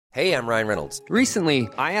Hey, I'm Ryan Reynolds. Recently,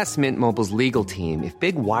 I asked Mint Mobile's legal team if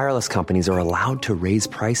big wireless companies are allowed to raise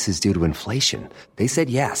prices due to inflation. They said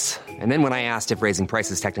yes. And then when I asked if raising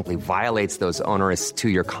prices technically violates those onerous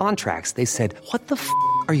two-year contracts, they said, "What the f***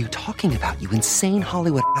 are you talking about, you insane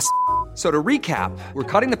Hollywood ass?" So to recap, we're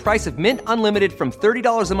cutting the price of Mint Unlimited from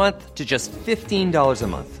 $30 a month to just $15 a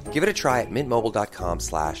month. Give it a try at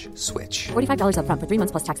mintmobile.com/switch. $45 up front for 3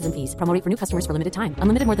 months plus taxes and fees. Promo rate for new customers for limited time.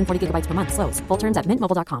 Unlimited more than 40 gigabytes per month. Slows full terms at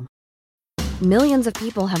mintmobile.com. Millions of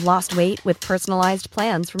people have lost weight with personalized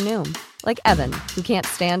plans from Noom. Like Evan, who can't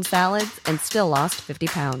stand salads and still lost 50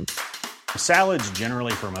 pounds. Salads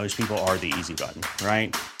generally for most people are the easy button,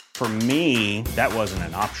 right? For me, that wasn't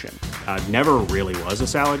an option. I never really was a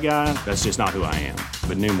salad guy. That's just not who I am.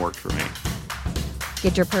 But Noom worked for me.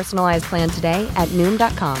 Get your personalized plan today at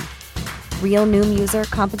Noom.com. Real Noom user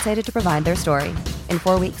compensated to provide their story. In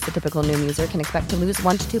 4 weeks, the typical Noom user can expect to lose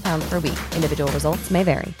 1 to 2 pounds per week. Individual results may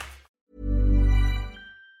vary.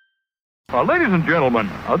 Ladies and gentlemen,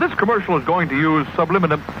 this commercial is going to use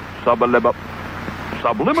subliminal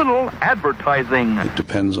advertising. It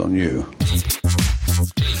depends on you.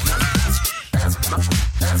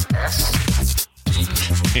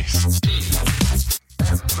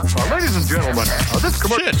 Ladies and gentlemen, this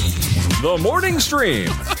commercial... The morning stream.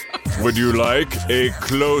 Would you like a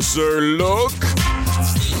closer look?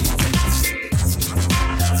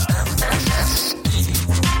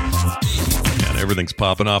 And everything's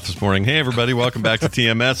popping off this morning. Hey, everybody, welcome back to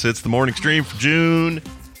TMS. It's the morning stream for June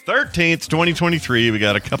 13th, 2023. We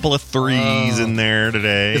got a couple of threes in there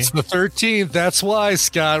today. It's the 13th. That's why,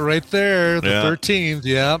 Scott, right there. The 13th.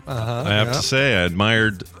 Yep. I have to say, I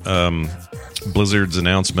admired Blizzard's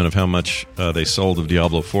announcement of how much they sold of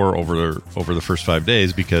Diablo 4 over the first 5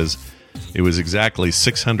 days, because it was exactly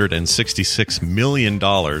 $666 million.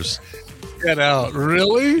 Get out.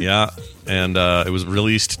 Really? Yeah. And it was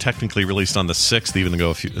technically released on the 6th, even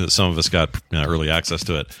though some of us got early access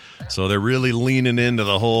to it. So they're really leaning into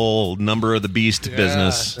the whole number of the beast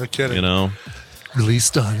business. No kidding. You know?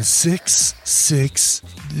 Released on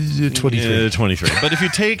 6/6/23. 23. But if you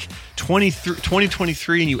take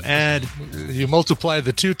 2023 and you add... You multiply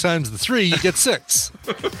the 2 times the 3, you get 6.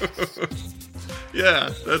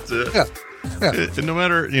 Yeah, that's it. Yeah. No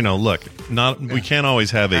matter, look, we can't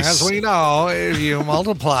always have a... As we know, if you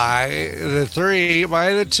multiply the 3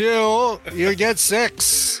 by the 2, you get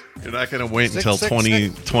 6. You're not going to wait until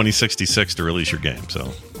 2066 to release your game,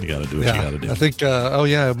 so you got to do what you got to do. I think,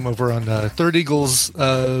 I'm over on Third Eagle's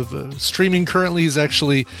streaming currently.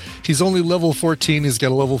 He's only level 14. He's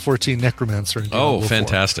got a level 14 Necromancer. Oh,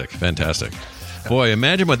 fantastic. Fantastic. Boy,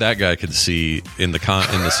 imagine what that guy could see in the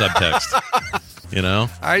subtext.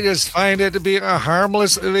 I just find it to be a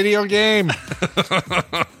harmless video game.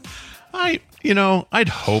 I'd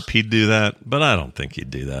hope he'd do that, but I don't think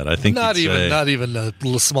he'd do that. I think not even a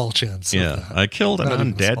little small chance. Yeah, I killed an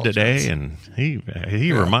undead today, and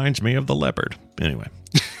he reminds me of the leopard. Anyway.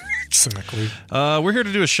 Exactly. We're here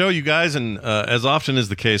to do a show, you guys, and as often is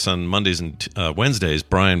the case on Mondays and Wednesdays,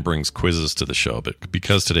 Brian brings quizzes to the show. But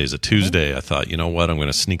because today's a Tuesday, I thought, you know what? I'm going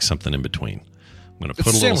to sneak something in between. I'm going to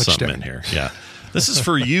put a little something in here. Yeah. This is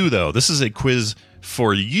for you, though. This is a quiz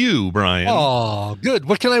for you, Brian. Oh, good.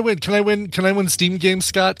 What can I win? Can I win Steam games,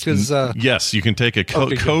 Scott? Because yes, you can take a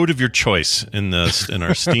code of your choice in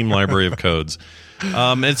our Steam library of codes.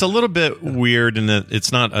 It's a little bit weird in that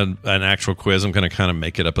it's not an actual quiz. I'm going to kind of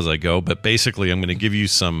make it up as I go, but basically, I'm going to give you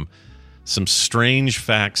some strange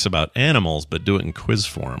facts about animals, but do it in quiz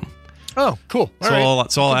form. Oh, cool.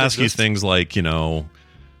 I'll ask you things like,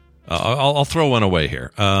 I'll throw one away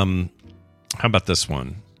here. How about this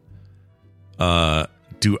one? What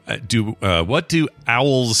do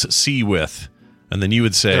owls see with? And then you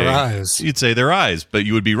would say their eyes. You'd say their eyes, but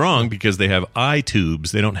you would be wrong because they have eye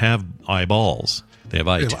tubes. They don't have eyeballs. They have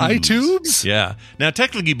eye tubes. Eye tubes? Yeah. Now,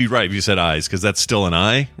 technically, you'd be right if you said eyes, because that's still an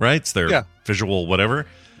eye, right? It's their visual whatever.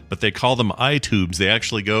 But they call them eye tubes. They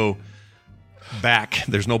actually go back.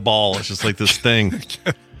 There's no ball. It's just like this thing.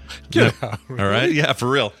 Get out, really? All right? Yeah, for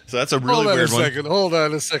real. So that's a really weird one. Hold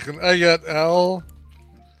on a second. I got owl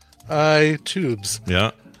eye tubes.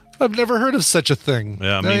 Yeah. I've never heard of such a thing.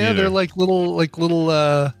 Yeah, me neither. They're like little.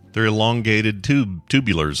 They're elongated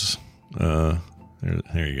tubulars. There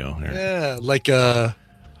you go. There. Yeah, like a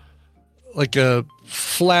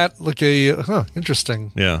flat,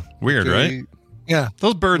 interesting. Yeah, weird, right? Yeah,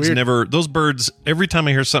 those birds every time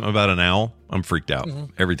I hear something about an owl, I'm freaked out.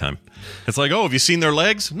 Every time. It's like, oh, have you seen their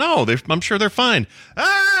legs? No, I'm sure they're fine.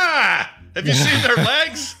 Ah! Have you seen their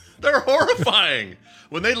legs? They're horrifying.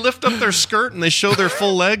 When they lift up their skirt and they show their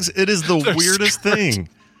full legs, it is the weirdest thing.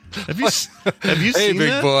 Have you seen big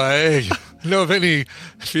that? Boy. Know of any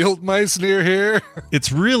field mice near here?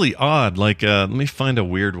 It's really odd. Like, let me find a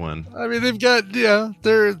weird one. I mean, they've got,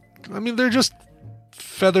 they're just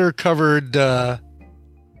feather-covered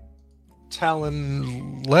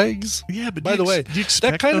talon legs. Yeah, but by the way,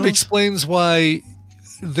 that kind of explains why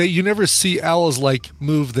you never see owls like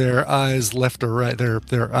move their eyes left or right.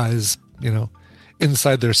 Their eyes,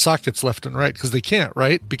 inside their sockets left and right, because they can't,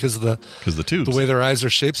 right? Because of the tubes, the way their eyes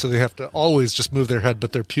are shaped, so they have to always just move their head,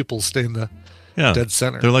 but their pupils stay in the dead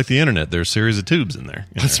center. They're like the internet. There's a series of tubes in there.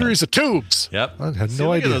 A series of tubes. Yep. I had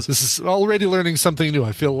no idea. This is already learning something new.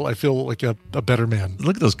 I feel like a better man.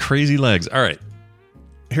 Look at those crazy legs. All right,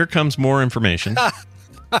 here comes more information,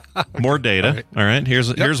 more data. All right,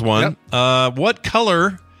 here's one. Yep. What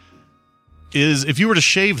color is, if you were to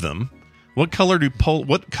shave them? What color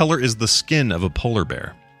is the skin of a polar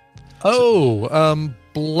bear?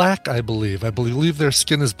 Black, I believe. I believe their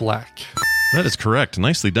skin is black. That is correct.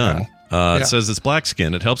 Nicely done. It says it's black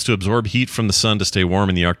skin. It helps to absorb heat from the sun to stay warm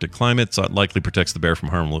in the Arctic climate, so it likely protects the bear from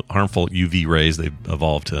harmful UV rays. They've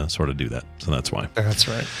evolved to sort of do that, so that's why. That's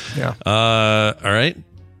right. Yeah. All right.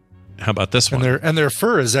 How about this one? And their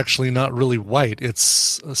fur is actually not really white.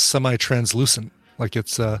 It's semi-translucent, like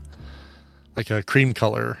it's like a cream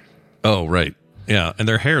color. Oh, right. Yeah, and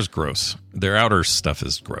their hair's gross. Their outer stuff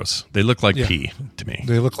is gross. They look like pee to me.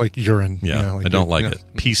 They look like urine. Yeah, I don't like it.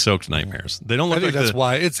 Pee-soaked nightmares. They don't look like that's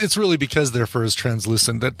why. It's really because their fur is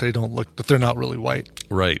translucent that they're not really white.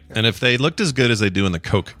 Right. And if they looked as good as they do in the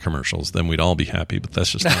Coke commercials, then we'd all be happy, but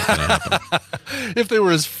that's just not going to happen. If they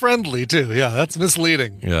were as friendly, too. Yeah, that's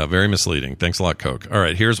misleading. Yeah, very misleading. Thanks a lot, Coke. All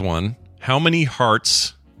right, here's one. How many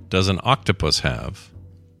hearts does an octopus have?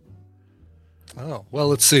 Oh, well,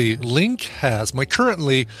 let's see. Link has 6.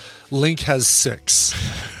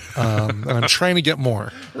 And I'm trying to get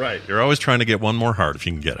more. Right. You're always trying to get one more heart if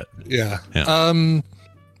you can get it. Yeah.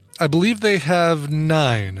 I believe they have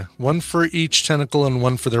 9. 1 for each tentacle and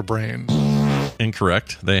 1 for their brain.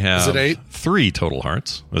 Incorrect. They have Is it 8? 3 total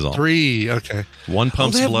hearts. Is all. 3, okay. One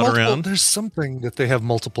pumps blood around. There's something that they have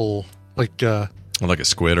multiple, like a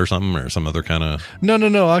squid or something, or some other kind of...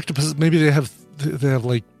 No. Octopuses, maybe they have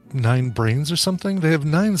like 9 brains or something. They have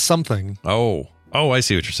 9 something. Oh, I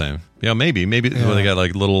see what you're saying. Yeah, maybe. Well, they got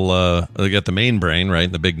like little. They got the main brain,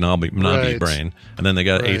 right? The big knobby brain, and then they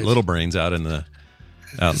got 8 little brains out in the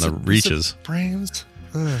reaches. Brains.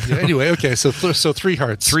 Anyway, okay. So 3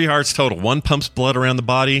 hearts. 3 hearts total. 1 pumps blood around the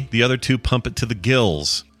body. The other 2 pump it to the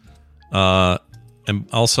gills. And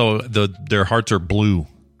also their hearts are blue.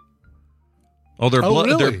 Oh, their blood.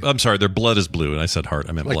 Really? I'm sorry, their blood is blue, and I said heart.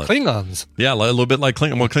 I meant like blood. Klingons. Yeah, a little bit like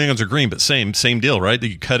Klingons. Well, Klingons are green, but same deal, right?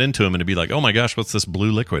 You cut into them, and it'd be like, oh my gosh, what's this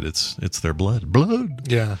blue liquid? It's their blood.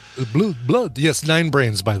 Blood. Yeah, blood. Yes, 9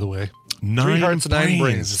 brains, by the the 3 hearts, 9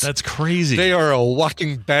 brains. That's crazy. They are a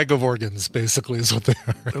walking bag of organs, basically, is what they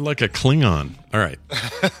are. They're like a Klingon. All right.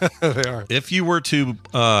 They are. If you were to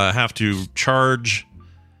have to charge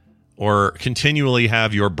or continually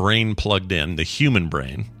have your brain plugged in, the human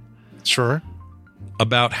brain. Sure.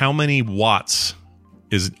 About how many watts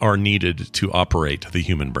are needed to operate the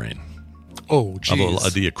human brain? Oh,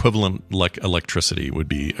 geez. The equivalent electricity would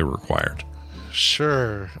be required.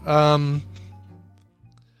 Sure.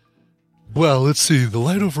 Well, let's see. The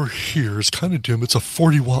light over here is kind of dim. It's a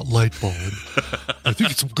 40-watt light bulb. I think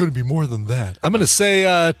it's going to be more than that. I'm going to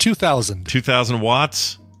say 2,000. 2,000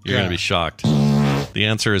 watts? You're going to be shocked. The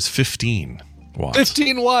answer is 15 watts.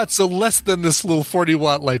 15 watts, so less than this little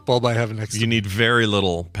 40-watt light bulb I have next to me. You need very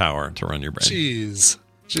little power to run your brain. Jeez.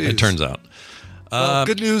 It turns out. Well,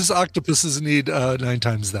 good news, octopuses need 9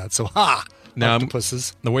 times that. So, now,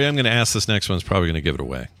 octopuses. The way I'm going to ask this next one is probably going to give it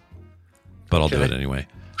away. But I'll do it anyway.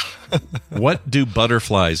 What do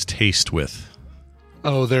butterflies taste with?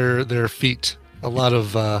 Oh, their feet. A lot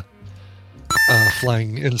of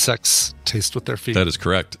flying insects taste with their feet. That is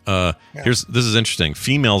correct. This is interesting.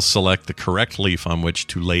 Females select the correct leaf on which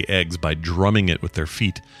to lay eggs by drumming it with their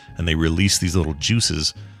feet, and they release these little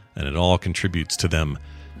juices, and it all contributes to them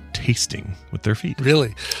tasting with their feet.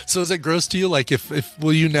 Really? So is it gross to you? Like, if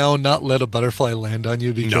will you now not let a butterfly land on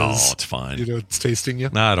you because no, it's fine. It's tasting you?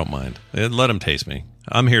 No, I don't mind. Let them taste me.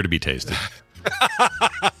 I'm here to be tasted.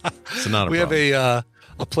 It's not a we problem. Have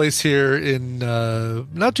a place here in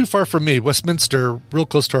not too far from me, Westminster, real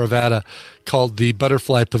close to Arvada, called the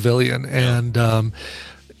Butterfly Pavilion, and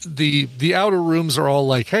the outer rooms are all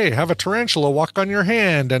like, hey, have a tarantula walk on your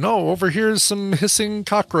hand, and over here's some hissing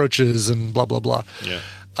cockroaches, and blah blah blah.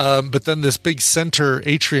 But then this big center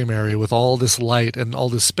atrium area with all this light and all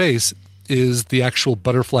this space is the actual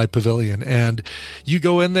butterfly pavilion. And you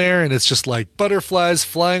go in there and it's just like butterflies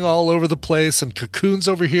flying all over the place and cocoons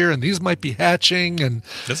over here. And these might be hatching. And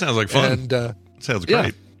that sounds like fun. And sounds great.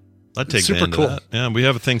 Yeah. I'd take Super the end cool. of that. Yeah, we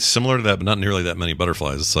have a thing similar to that, but not nearly that many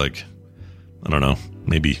butterflies. It's like, I don't know,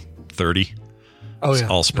 maybe 30. Oh, It's yeah.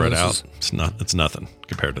 all spread out. It's nothing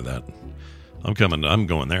compared to that. I'm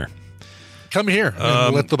going there. Come here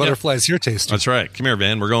and let the butterflies here taste you. That's right. Come here,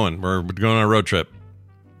 Van. We're going on a road trip.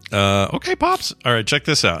 Okay, Pops. All right, check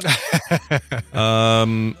this out.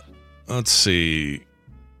 Let's see.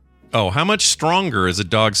 Oh, how much stronger is a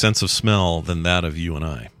dog's sense of smell than that of you and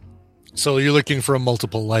I? So you're looking for a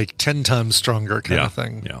multiple, like 10 times stronger kind of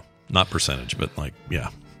thing. Yeah. Not percentage, but like,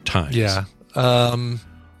 times. Yeah.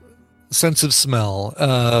 Sense of smell.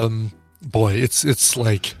 Boy, it's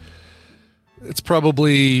like, it's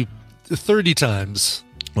probably 30 times.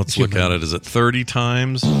 Let's look at it. Is it 30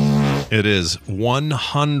 times? It is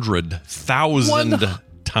 100,000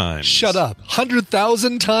 times. Shut up.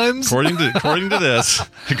 100,000 times? According to this. I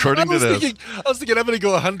was thinking I'm going to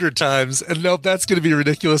go 100 times, and nope, that's going to be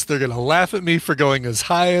ridiculous. They're going to laugh at me for going as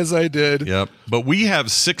high as I did. Yep. But we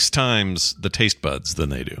have 6 times the taste buds than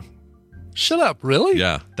they do. Shut up. Really?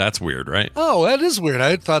 Yeah. That's weird, right? Oh, that is weird.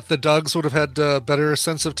 I thought the dogs would have had a better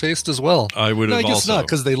sense of taste as well. I would have I guess also. not,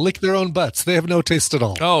 because they lick their own butts. They have no taste at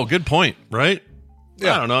all. Oh, good point, right?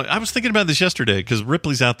 Yeah. I don't know. I was thinking about this yesterday because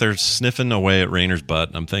Ripley's out there sniffing away at Rainer's butt,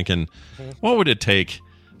 and I'm thinking, what would it take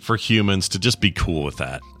for humans to just be cool with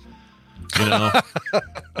that? You know?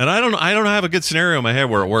 And I don't have a good scenario in my head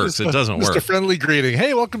where it works. It doesn't work. Just a friendly greeting.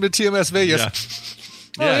 Hey, welcome to TMS Vegas. Yeah.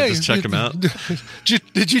 Oh, Yeah, hey, just check them out.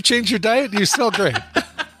 Did you change your diet? You smell great.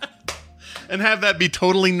 And have that be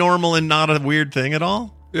totally normal and not a weird thing at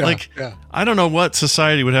all? Yeah, I don't know what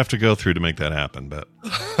society would have to go through to make that happen, but...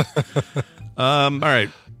 all right.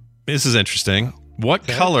 This is interesting. What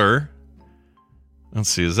color... Let's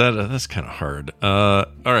see. That's kind of hard. All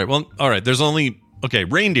right. Well, all right. There's only... Okay,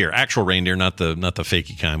 reindeer. Actual reindeer, not the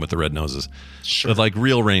fakey kind with the red noses. Sure. But like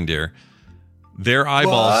real reindeer. Their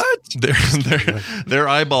eyeballs... Their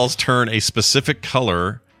eyeballs turn a specific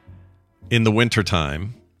color in the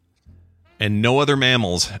wintertime, and no other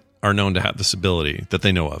mammals are known to have this ability that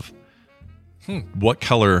they know of. What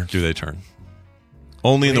color do they turn?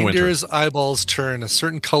 Only in the winter. Reindeer's eyeballs turn a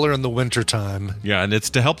certain color in the wintertime. Yeah, and it's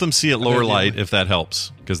to help them see at lower light, if that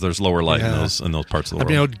helps, because there's lower light in those parts of the world.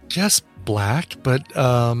 I mean, I would guess black, but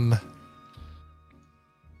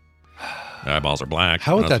The eyeballs are black.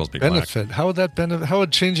 how would They're not that supposed to be black. benefit? How would that benefit? How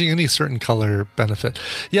would changing any certain color benefit?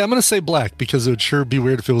 Yeah, I'm going to say black because it would sure be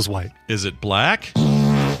weird if it was white. Is it black?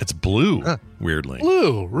 It's blue, weirdly.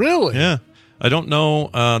 Blue, really? Yeah. I don't know.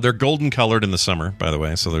 They're golden colored in the summer, by the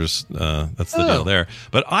way. So there's that's the deal there.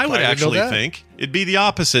 But I would I didn't know actually that. think it'd be the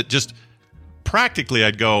opposite. Just practically,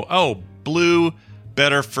 I'd go, oh, blue,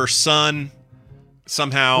 better for sun.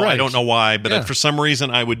 Somehow, I Right. don't know why, but Yeah. for some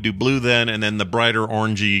reason, I would do blue then, and then the brighter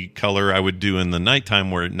orangey color I would do in the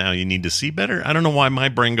nighttime, where now you need to see better. I don't know why my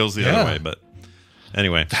brain goes the other way, but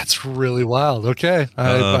anyway. That's really wild. Okay. I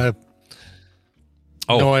have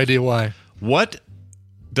no idea why. What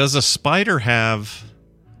does a spider have?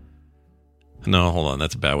 No, hold on.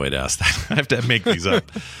 That's a bad way to ask that. I have to make these up.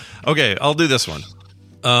 Okay, I'll do this one.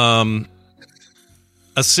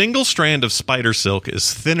 A single strand of spider silk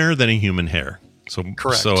is thinner than a human hair.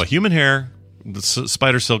 Correct. So a human hair, the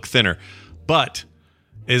spider silk thinner, but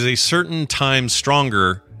is a certain time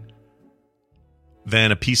stronger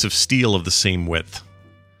than a piece of steel of the same width.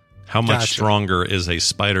 How much Gotcha. stronger is a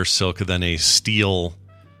spider silk than a steel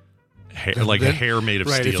hair, like a hair made of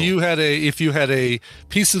Right. steel? If you had a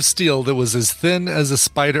piece of steel that was as thin as a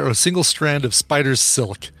spider or a single strand of spider's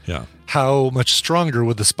silk, Yeah. how much stronger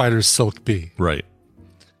would the spider's silk be? Right.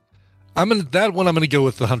 I'm gonna go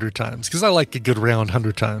with the 100 times because I like a good round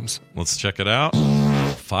 100 times. Let's check it out.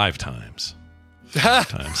 5 times. 5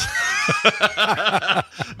 times.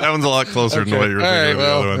 That one's a lot closer than what you were All thinking right, of the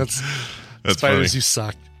well, other one. that's That's spiders, funny. you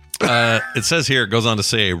suck. It says here, it goes on to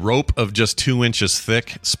say, a rope of just 2 inches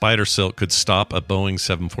thick, spider silk could stop a Boeing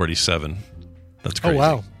 747. That's crazy. Oh,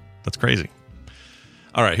 wow. That's crazy.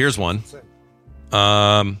 All right, here's one.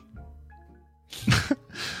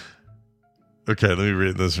 Okay, let me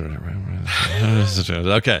read this. Okay.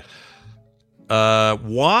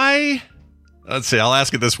 Why? Let's see. I'll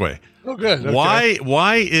ask it this way. Oh, good. Okay.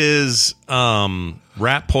 Why is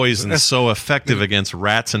rat poison so effective against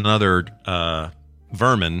rats and other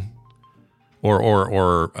vermin,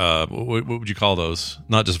 or what would you call those?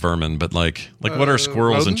 Not just vermin, but like what are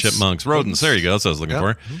squirrels and rodents? chipmunks? Rodents. There you go. That's what I was looking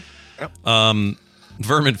for. Yep.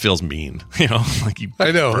 Vermin feels mean, like you.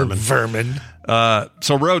 I know vermin. vermin.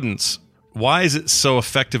 So rodents. why is it so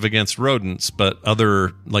effective against rodents, but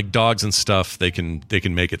other like dogs and stuff they can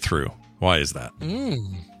make it through? Why is that?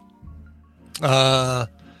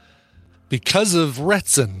 Because of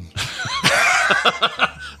retsin.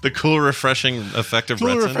 The cool, refreshing effect of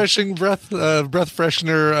Cool, retsin? refreshing breath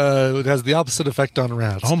freshener. It has the opposite effect on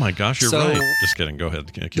rats. Oh my gosh, you're right. Just kidding. Go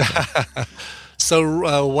ahead. Keep going.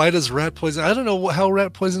 So why does rat poison? I don't know how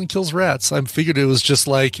rat poison kills rats. I figured it was just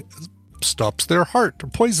like stops their heart or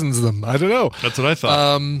poisons them. I don't know. That's what I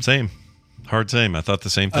thought. Same. Hard same. I thought the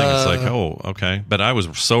same thing. It's like, oh, okay. But I was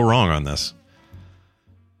so wrong on this.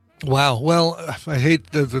 Wow. Well, I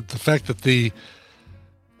hate the fact that the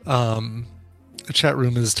chat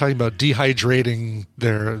room is talking about dehydrating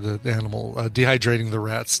the animal, dehydrating the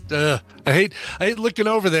rats. I hate looking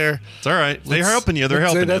over there. It's all right. They're helping you. They're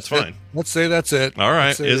helping you. It's fine. Let's say that's it. All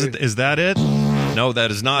right. Is that it? No,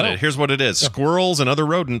 that is not it. Here's what it is. Squirrels and other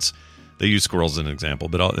rodents, they use squirrels as an example,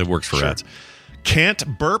 but it works for rats.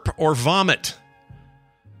 Can't burp or vomit.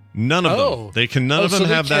 None of them. None of them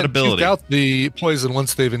have that ability. Puke out the poison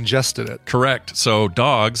once they've ingested it. Correct. So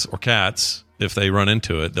dogs or cats, if they run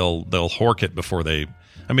into it, they'll hork it before they.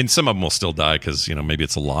 I mean, some of them will still die because maybe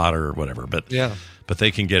it's a lot or whatever. But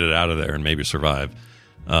they can get it out of there and maybe survive.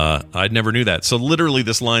 I never knew that. So literally,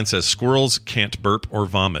 this line says squirrels can't burp or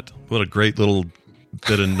vomit. What a great little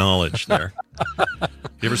bit of knowledge there.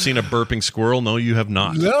 You ever seen a burping squirrel? No, you have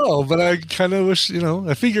not. No, but I kind of wish.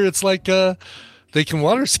 I figure it's like they can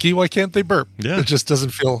water ski. Why can't they burp? Yeah, it just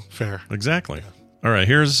doesn't feel fair. Exactly. All right.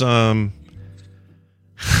 Here's how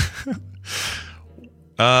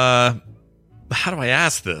do I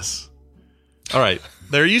ask this? All right.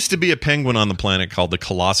 There used to be a penguin on the planet called the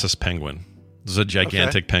Colossus penguin. This is a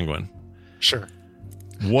gigantic penguin. Sure.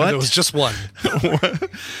 What? And it was just one.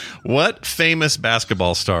 What famous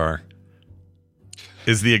basketball star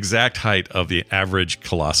is the exact height of the average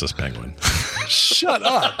Colossus penguin? Shut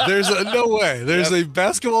up. There's no way. There's a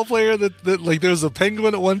basketball player that there was a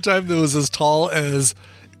penguin at one time that was as tall as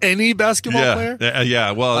any basketball player?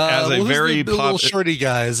 Yeah. Well, as a very the little shorty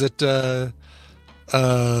guy? Is it LeBron?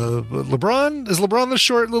 Is LeBron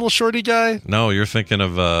the little shorty guy? No, you're thinking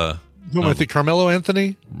of who am I thinking? Carmelo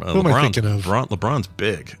Anthony? Who am I thinking of? LeBron's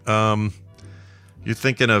big. You're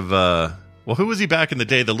thinking of who was he back in the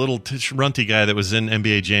day? The little runty guy that was in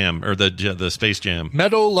NBA Jam or the Space Jam.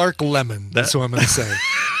 Meadowlark Lemon. That's what I'm going to say.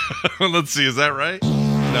 Let's see. Is that right?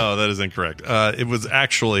 No, that is incorrect. It was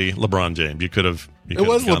actually LeBron James. It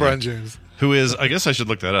was LeBron James. Who is, I guess I should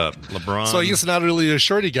look that up. LeBron. So I guess not really a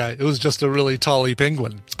shorty guy. It was just a really tall-y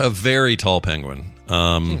penguin. A very tall penguin.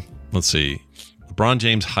 Let's see. LeBron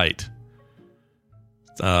James' height.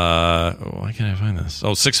 Why can't I find this?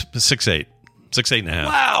 Oh, 6'8". 6'8.5".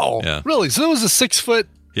 Wow. Yeah. Really? So it was a 6 foot,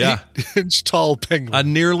 8-inch tall penguin. A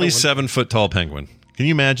nearly 7 foot tall penguin. Can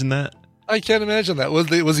you imagine that? I can't imagine that. Was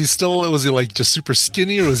he like just super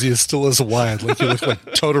skinny, or was he still as wide? Like he looked like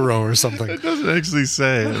Totoro or something? It doesn't actually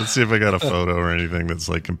say. Let's see if I got a photo or anything that's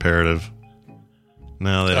like comparative.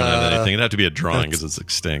 No, they don't have anything. It'd have to be a drawing because it's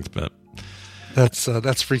extinct, but that's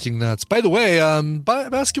freaking nuts. By the way,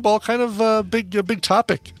 basketball kind of a big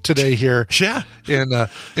topic today here. Yeah,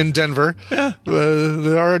 in Denver. Yeah,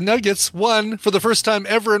 there are Nuggets won for the first time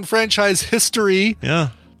ever in franchise history.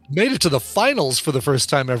 Yeah. Made it to the finals for the first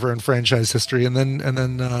time ever in franchise history, and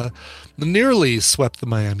then nearly swept the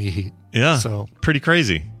Miami Heat. Yeah, so pretty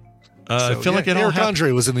crazy. I feel like Eric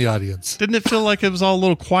Andre was in the audience. Didn't it feel like it was all a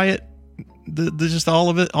little quiet? Just all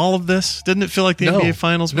of this. Didn't it feel like the NBA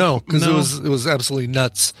Finals? No, because it was absolutely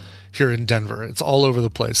nuts here in Denver. It's all over the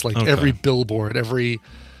place. Like every billboard, every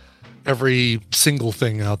single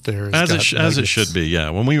thing out there as it should be. Yeah,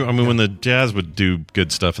 when the Jazz would do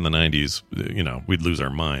good stuff in the 90s, we'd lose our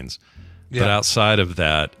minds. But outside of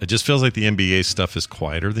that, it just feels like the NBA stuff is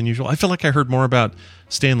quieter than usual. I feel like I heard more about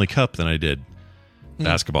Stanley Cup than I did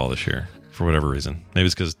basketball this year for whatever reason. Maybe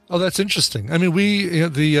it's because that's interesting. I mean,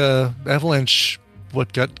 the Avalanche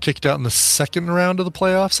got kicked out in the second round of the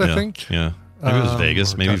playoffs. I think. Yeah, maybe it was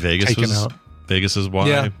Vegas. Maybe Vegas was out. Vegas is why.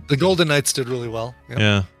 Yeah, the Golden Knights did really well. Yep.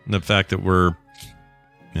 Yeah, and the fact that we're,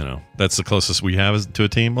 that's the closest we have to a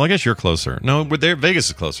team. Well, I guess you're closer. No, we're there. Vegas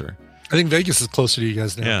is closer. I think Vegas is closer to you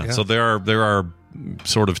guys now. Yeah. So they're our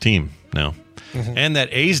sort of team now. Mm-hmm. And that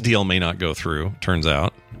A's deal may not go through. Turns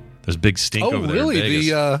out there's big stink over there. Oh, really?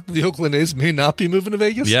 The Oakland A's may not be moving to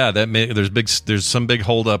Vegas. Yeah, there's some big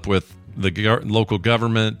holdup with the local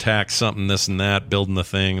government tax something this and that building the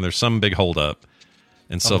thing. There's some big holdup,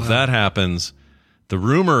 and so if that happens. The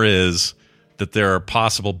rumor is that there are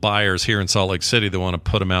possible buyers here in Salt Lake City that want to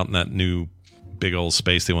put them out in that new big old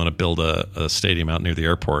space. They want to build a stadium out near the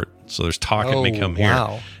airport. So there's talk it may come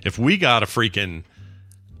here. If we got a freaking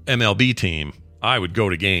MLB team, I would go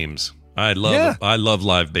to games. I love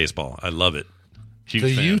live baseball. I love it. Huge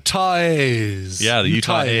the fan. Utah A's. Yeah, the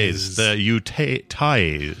Utah A's. The Utah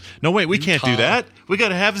A's. No, wait, we can't do that. We got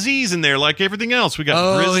to have Z's in there like everything else. We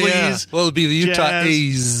got Grizzlies. Yeah. Well, it'd be the Utah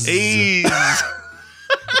Jazz, A's.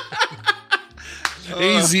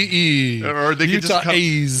 AZE. Or they could Utah just call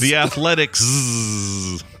A's. the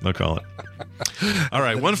Athletics. They'll call it. All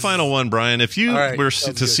right, one final one, Brian. If you were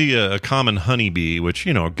to see a common honeybee, which,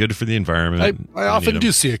 good for the environment. I often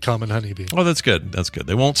do see a common honeybee. Oh, that's good. That's good.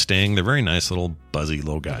 They won't sting. They're very nice little buzzy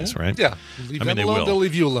little guys, right? Yeah. Leave them alone, they'll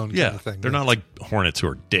leave you alone. Yeah. Kind of thing. They're not like hornets who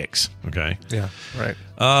are dicks, okay? Yeah, right.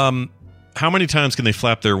 How many times can they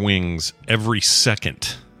flap their wings every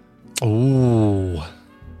second? Oh.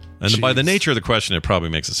 And by the nature of the question, it probably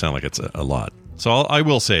makes it sound like it's a lot. So I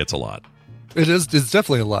will say it's a lot. It is. It's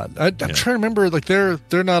definitely a lot. I'm trying to remember. Like they're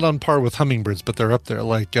not on par with hummingbirds, but they're up there.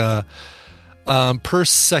 Like per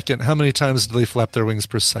second, how many times do they flap their wings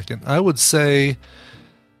per second? I would say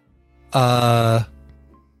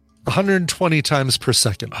 120 times per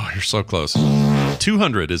second. Oh, you're so close.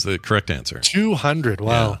 200 is the correct answer. 200.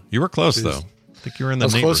 Wow, yeah. You were close though. I think you were in the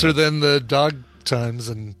neighborhood. Closer than the dog times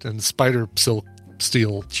and spider silk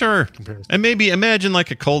steel. Sure. Comparison. And maybe imagine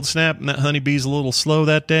like a cold snap, and that honeybee's a little slow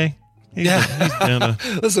that day. He's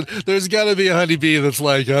Listen, there's got to be a honeybee that's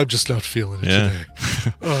like, I'm just not feeling it today.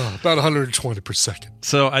 About 120 per second.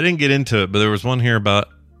 So I didn't get into it, but there was one here about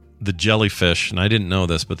the jellyfish, and I didn't know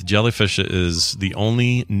this, but the jellyfish is the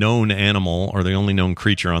only known animal or the only known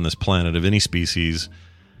creature on this planet of any species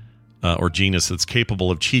or genus that's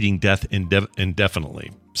capable of cheating death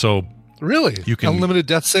indefinitely. So really, you can unlimited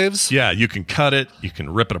death saves. Yeah, you can cut it, you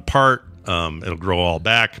can rip it apart. It'll grow all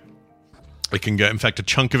back. It can get, in fact, a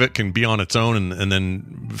chunk of it can be on its own and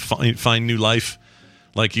then find new life.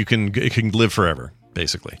 Like it can live forever,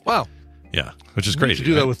 basically. Wow. Yeah, which is crazy. You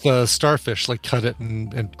can do that with starfish, like cut it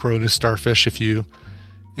and grow new starfish if you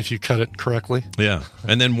cut it correctly. Yeah,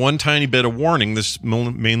 and then one tiny bit of warning. This is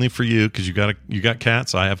mainly for you because you got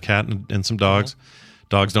cats. I have cat and some dogs.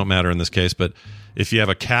 Dogs don't matter in this case, but if you have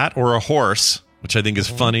a cat or a horse, which I think is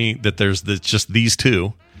funny that there's just these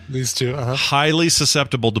two. These two, highly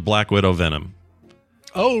susceptible to black widow venom.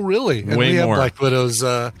 Oh, really? And Way we more. have black widows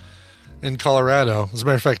in Colorado. As a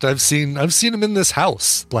matter of fact, I've seen them in this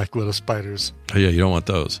house. Black widow spiders. Oh yeah, you don't want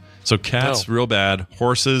those. So cats, real bad.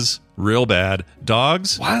 Horses, real bad.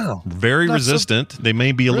 Dogs, very not resistant. They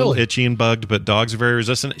may be a little itchy and bugged, but dogs are very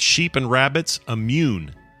resistant. Sheep and rabbits,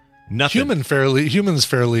 immune. Nothing. Humans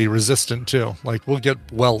fairly resistant too. Like we'll get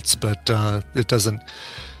welts, but it doesn't.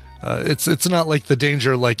 It's not like the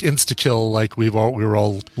danger like insta kill like we were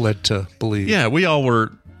all led to believe. Yeah, we all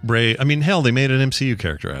were. I mean, hell, they made an MCU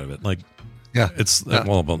character out of it. Like, it's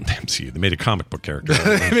well, MCU. They made a comic book character out of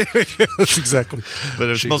it. That's exactly. But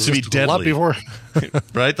it's supposed to be deadly. A lot before,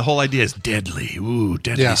 right? The whole idea is deadly. Ooh,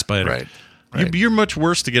 deadly spider. Right. You're much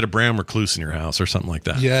worse to get a brown recluse in your house or something like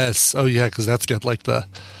that. Yes. Oh yeah, because that's got like the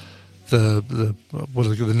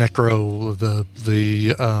necro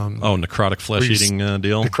necrotic flesh eating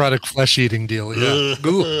deal. Necrotic flesh eating deal. Yeah.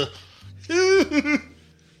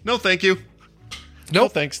 No, thank you. Nope. No,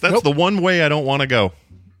 thanks. That's the one way I don't want to go.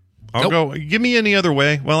 I'll go. Give me any other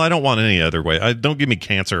way. Well, I don't want any other way. Don't give me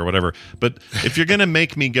cancer or whatever. But if you're going to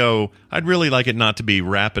make me go, I'd really like it not to be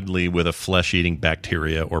rapidly with a flesh-eating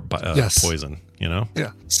bacteria or poison. You know?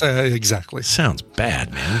 Yeah. Exactly. Sounds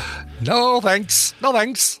bad, man. No thanks.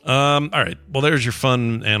 All right. Well, there's your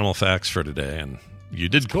fun animal facts for today, and you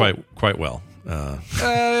did quite well.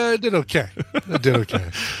 I did okay.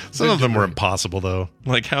 Some of them were impossible, though.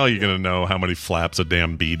 Like, how are you going to know how many flaps a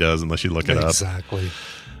damn bee does unless you look it up? Exactly.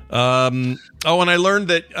 And I learned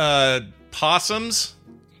that possums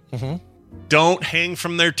don't hang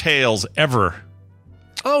from their tails ever.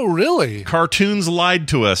 Oh, really? Cartoons lied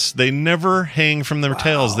to us. They never hang from their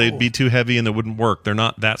tails. They'd be too heavy and they wouldn't work. They're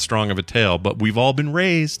not that strong of a tail, but we've all been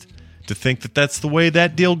raised to think that that's the way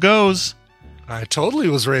that deal goes. I totally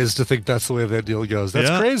was raised to think that's the way that deal goes.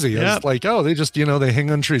 That's crazy. Yeah. It's like, they just, they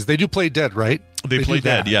hang on trees. They do play dead, right? They play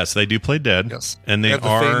dead. Yes, they do play dead. Yes. And they have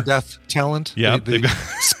are the feign death talent. Yeah. They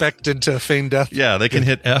spec'd into feign death. Yeah, they can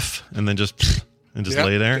hit F and then just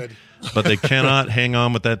lay there. Good. But they cannot hang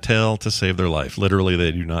on with that tail to save their life. Literally,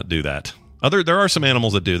 they do not do that. There are some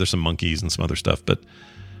animals that do. There's some monkeys and some other stuff, but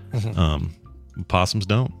possums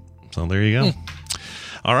don't. So there you go.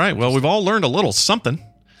 All right. Well, we've all learned a little something.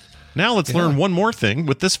 Now let's learn one more thing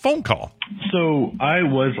with this phone call. So I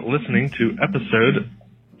was listening to episode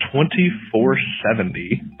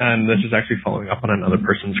 2470, and this is actually following up on another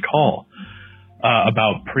person's call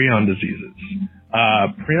about prion diseases.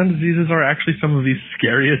 Prion diseases are actually some of the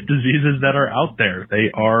scariest diseases that are out there.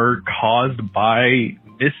 They are caused by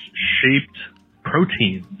misshaped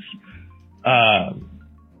proteins.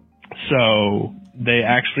 So they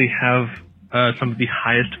actually have some of the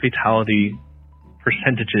highest fatality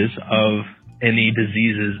percentages of any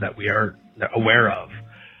diseases that we are aware of.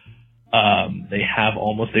 They have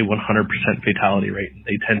almost a 100% fatality rate.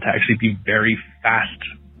 They tend to actually be very fast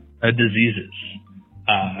diseases.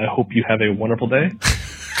 I hope you have a wonderful day.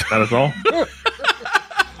 That is all.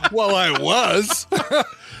 Well, I was.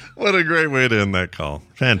 What a great way to end that call.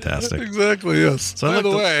 Fantastic. Exactly, yes. So By the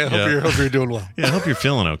way, I hope you're doing well. Yeah, I hope you're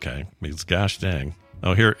feeling okay. Because gosh dang.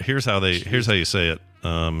 Oh, here's how you say it.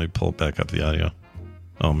 Let me pull back up the audio.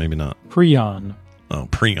 Oh, maybe not. Prion. Oh,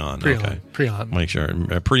 Prion. Okay. Prion. Make sure.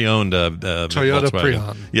 Pre-owned Toyota Volkswagen.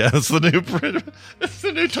 Prion. Yeah, it's the new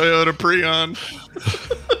Toyota Prion.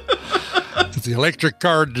 It's the electric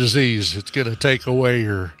car disease. It's going to take away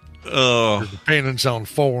your dependence on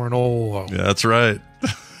foreign oil. Yeah, that's right.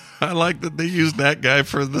 I like that they used that guy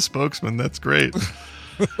for the spokesman. That's great.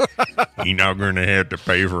 You're not going to have to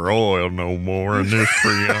pay for oil no more in this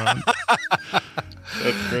Prion.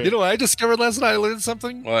 That's great. You know what I discovered last night? I learned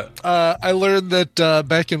something. What? I learned that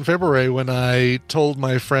back in February when I told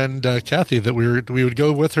my friend Kathy that we would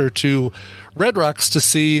go with her to Red Rocks to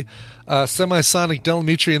see Semisonic, Del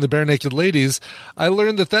Mitri, and the Bare Naked Ladies, I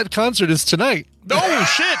learned that concert is tonight. Oh,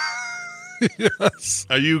 shit! Yes.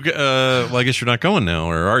 Are you, well, I guess you're not going now,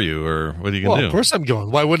 or are you? Or what are you going to do? Of course I'm going.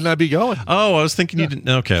 Why wouldn't I be going? Oh, I was thinking you didn't.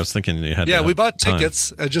 Okay, I was thinking you had we bought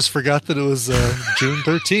tickets. I just forgot that it was June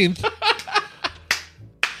 13th.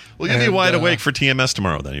 Well, you'll be wide awake for TMS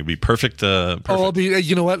tomorrow, then. You'll be perfect. Perfect. Oh, I'll be,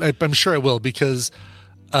 you know what? I'm sure I will, because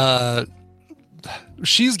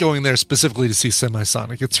she's going there specifically to see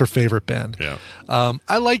Semisonic. It's her favorite band. Yeah.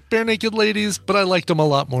 I like Bare Naked Ladies, but I liked them a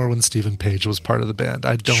lot more when Stephen Page was part of the band.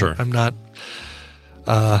 I'm not.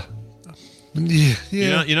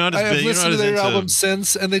 Yeah. You know, I've listened to their album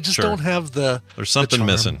since, and they just don't have the. There's something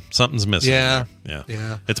missing. Something's missing. Yeah.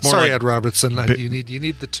 It's more Sorry, like Ed Robertson. You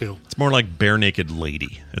need the two. It's more like Bare Naked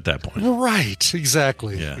Lady at that point. Right.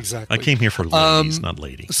 Exactly. Yeah. Exactly. I came here for ladies, not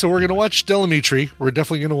lady. So we're going to watch Del Mitri. We're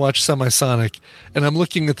definitely going to watch Semisonic. And I'm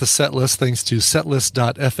looking at the set list thanks to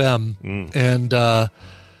setlist.fm. And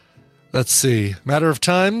let's see. Matter of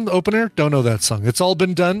Time opener. Don't know that song. It's All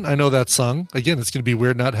Been Done. I know that song. Again, it's going to be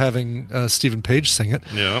weird not having Stephen Page sing it.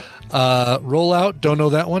 Yeah. Roll Out. Don't know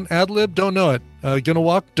that one. Ad Lib. Don't know it. Gonna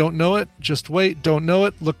Walk. Don't know it. Just Wait. Don't know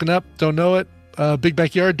it. Looking Up. Don't know it. Big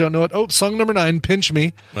Backyard. Don't know it. Oh, song number 9. Pinch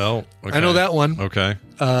Me. Well, okay. I know that one. Okay.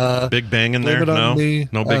 Big Bang in there? No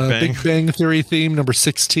Big Bang. Big Bang Theory theme number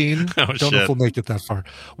 16. Don't know if we'll make it that far.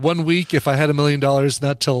 1 Week. If I Had $1 Million.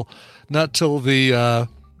 Not till the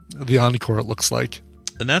encore, it looks like.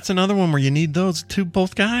 And that's another one where you need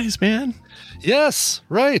both guys, man. Yes,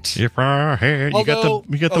 right. If I had, you got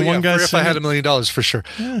the one guy. If I had $1 million, for sure.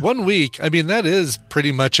 Yeah. 1 Week. I mean, that is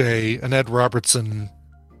pretty much an Ed Robertson.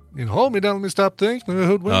 Hold me down, let me stop thinking.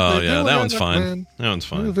 Oh yeah, that one's fine. That one's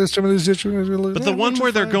fine. But the one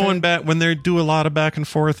where they're going back, when they do a lot of back and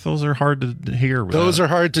forth, those are hard to hear. Those are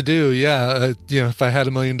hard to do. Yeah, if I had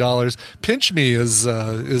 $1 million, Pinch Me is one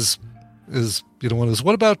of those.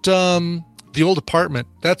 What about The Old Apartment?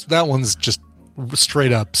 That one's just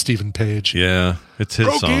straight up Stephen Page. Yeah, it's his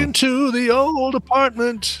song. Broke into the old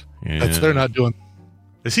apartment. Yeah. They're not doing.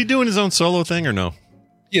 Is he doing his own solo thing or no?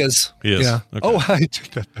 He is. Yeah. Okay. Oh, I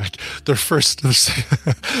take that back. Their first.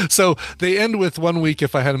 So they end with 1 week.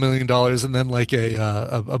 If I had $1 million, and then like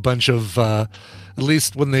a bunch of at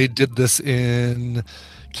least when they did this in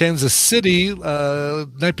Kansas City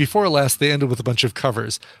night before last, they ended with a bunch of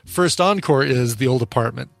covers. First encore is The Old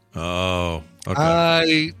Apartment. Oh,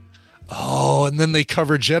 okay. And then they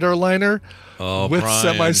cover Jet Airliner with Brian.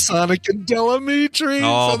 Semisonic and Del Mitri.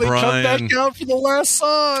 Oh, so they Brian. come back out for the last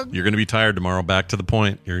song. You're going to be tired tomorrow. Back to the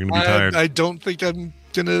point. You're going to be tired. I don't think I'm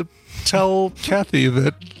going to tell Kathy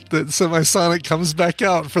that Semisonic comes back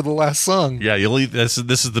out for the last song. Yeah, you'll leave. This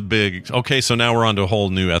is the big. Okay, so now we're on to a whole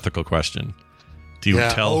new ethical question. Do you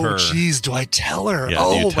tell her? Oh, geez, do I tell her? Yeah,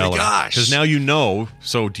 do you tell my her? gosh! Because now you know.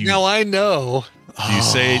 So do you? Now I know. Do you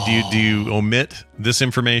say? Do you omit this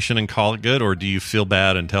information and call it good, or do you feel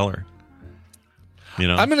bad and tell her?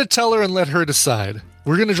 I'm going to tell her and let her decide.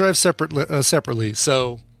 We're going to drive separately.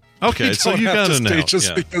 So okay, so you got an out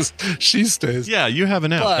just because she stays. Yeah, you have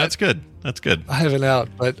an out. But That's good. That's good. I have an out,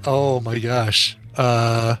 but oh my gosh,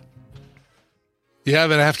 I'm going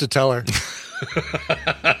to have to tell her.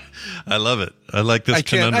 I love it. I like this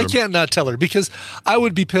conundrum. I can't not tell her, because I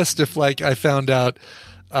would be pissed if I found out,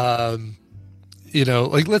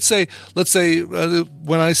 like let's say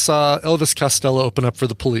when I saw Elvis Costello open up for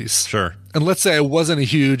the Police, Sure. and let's say I wasn't a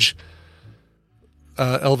huge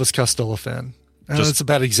Elvis Costello fan. That's a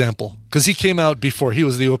bad example because he came out before he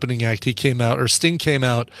was the opening act. He came out, or Sting came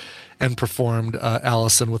out and performed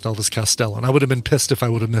Allison with Elvis Costello, and I would have been pissed if I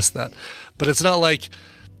would have missed that. But it's not like,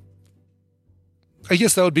 I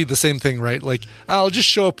guess that would be the same thing, right? Like, I'll just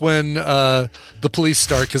show up when the Police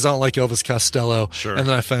start because I don't like Elvis Costello. Sure. And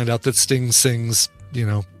then I find out that Sting sings,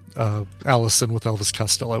 Allison with Elvis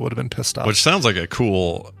Costello. I would have been pissed off. Which sounds like a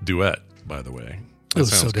cool duet, by the way. It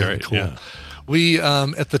was so damn cool. Yeah. We,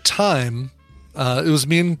 at the time, it was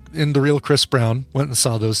me and the real Chris Brown went and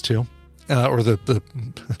saw those two. Or the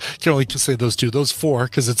can only say those two, those four,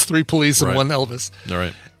 because it's 3 Police and 1 Elvis. All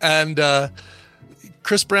right. And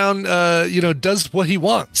Chris Brown, does what he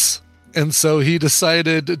wants. And so he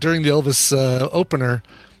decided during the Elvis opener,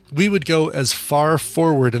 we would go as far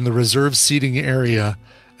forward in the reserve seating area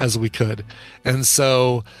as we could. And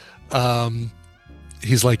so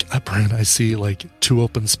he's like, Brian, I see like 2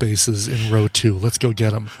 open spaces in row 2. Let's go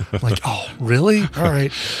get them. I'm like, oh, really? All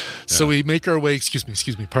right. So we make our way, excuse me,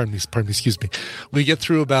 pardon me. We get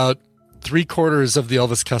through about 3/4 of the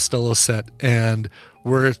Elvis Costello set, and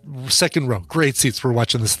we're second row, great seats. We're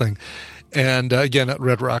watching this thing. And again, at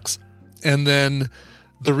Red Rocks. And then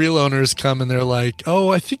the real owners come and they're like, oh,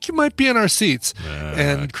 I think you might be in our seats.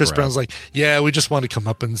 And Chris Brown's like, yeah, we just want to come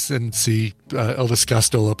up and see Elvis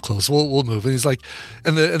Costello up close. We'll move. And he's like,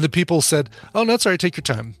 and the people said, oh, no, that's all right. Take your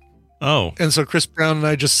time. Oh. And so Chris Brown and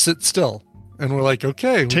I just sit still. And we're like,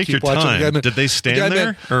 okay. Take your time. Did they stand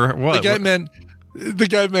there? Or what? The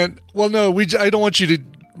guy meant, well, no, I don't want you to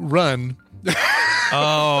run.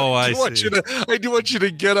 Oh, I see. I do want you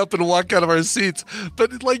to get up and walk out of our seats.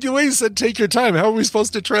 But like the way he said, take your time. How are we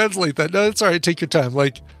supposed to translate that? No, it's all right. Take your time.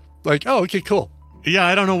 Like, oh, okay, cool. Yeah,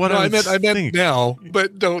 I don't know what I meant now,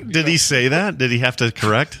 but don't. Did he say that? Did he have to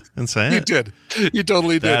correct and say it? He did. He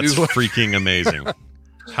totally did. That's freaking amazing.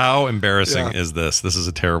 How embarrassing is this? This is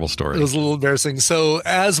a terrible story. It was a little embarrassing. So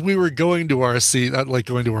as we were going to our seat, not like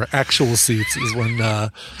going to our actual seats, is when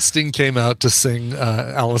Sting came out to sing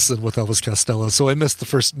Allison with Elvis Costello. So I missed the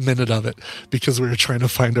first minute of it because we were trying to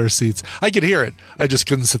find our seats. I could hear it. I just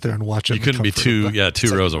couldn't sit there and watch it. You couldn't be two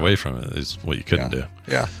rows away from it is what you couldn't do.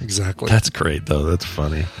 Yeah, exactly. That's great, though. That's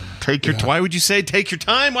funny. Why would you say take your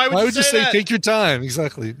time? Why would you say take your time?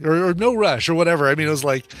 Exactly. Or no rush or whatever. I mean, it was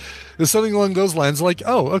something along those lines, like,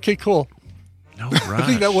 oh, okay, cool. No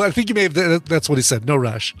rush. I think you may have, that's what he said. No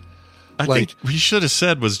rush. I think what he should have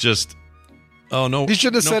said was just, oh, no. He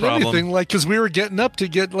shouldn't have said anything, like, because we were getting up to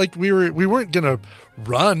get, like, we weren't going to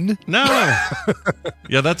run. No.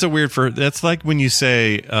 Yeah, that's that's like when you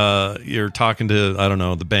say you're talking to, I don't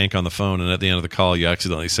know, the bank on the phone, and at the end of the call, you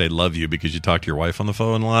accidentally say love you because you talk to your wife on the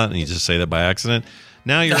phone a lot, and you just say that by accident.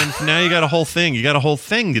 Now you got a whole thing. You got a whole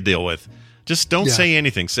thing to deal with. Just don't say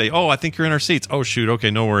anything. Say, oh, I think you're in our seats. Oh, shoot. Okay,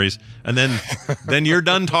 no worries. And then you're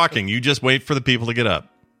done talking. You just wait for the people to get up.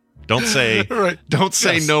 Don't say, no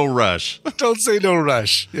rush. Don't say no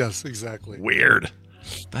rush. Yes, exactly. Weird.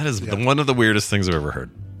 That is one of the weirdest things I've ever heard.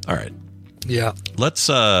 All right. Yeah. Let's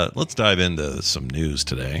dive into some news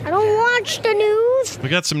today. I don't watch the news. We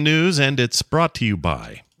got some news, and it's brought to you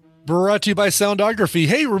by Soundography.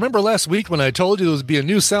 Hey, remember last week when I told you there would be a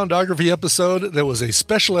new Soundography episode? There was a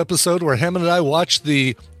special episode where Hammond and I watched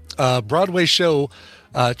the Broadway show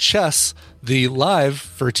Chess, the live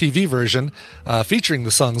for TV version, featuring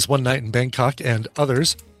the songs One Night in Bangkok and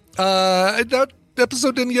others. That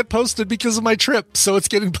episode didn't get posted because of my trip, so it's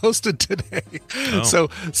getting posted today. Oh. So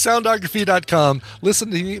soundography.com.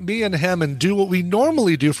 Listen to me and Hammond do what we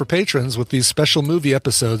normally do for patrons with these special movie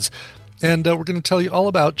episodes. And we're going to tell you all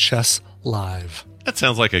about Chess Live. That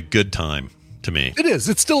sounds like a good time to me. It is.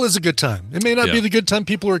 It still is a good time. It may not be the good time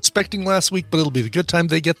people were expecting last week, but it'll be the good time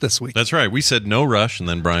they get this week. That's right. We said no rush, and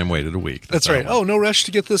then Brian waited a week. That's right. Oh, no rush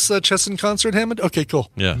to get this chess in concert, Hammond? Okay,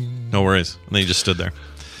 cool. Yeah, no worries. And then you just stood there.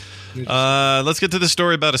 Let's get to the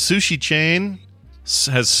story about a sushi chain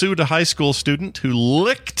has sued a high school student who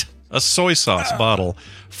licked a soy sauce bottle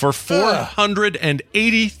for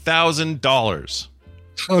 $480,000.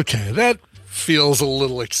 Okay, that feels a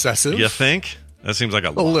little excessive. You think? That seems like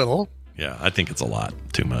a lot. A little. Yeah, I think it's a lot.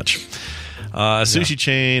 Too much. A sushi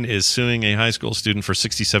chain is suing a high school student for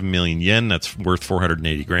 67 million yen. That's worth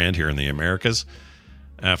 $480,000 here in the Americas.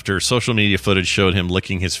 After social media footage showed him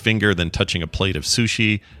licking his finger, then touching a plate of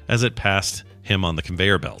sushi as it passed him on the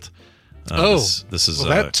conveyor belt. This is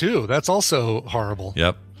that too. That's also horrible.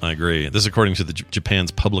 Yep, I agree. This is according to the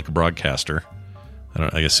Japan's public broadcaster.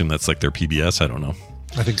 I assume that's like their PBS. I don't know.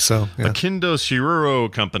 I think so. Yeah. Akindo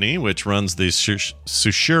Shiruro Company, which runs the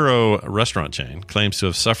Sushiro restaurant chain, claims to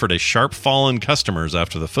have suffered a sharp fall in customers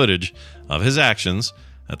after the footage of his actions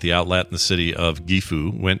at the outlet in the city of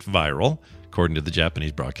Gifu went viral, according to the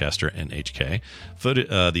Japanese broadcaster NHK.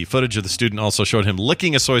 The footage of the student also showed him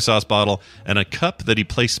licking a soy sauce bottle and a cup that he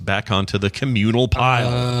placed back onto the communal pile.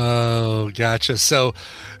 Oh, gotcha. So,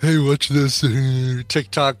 hey, watch this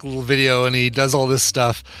TikTok little video, and he does all this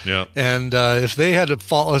stuff. Yeah. And if they had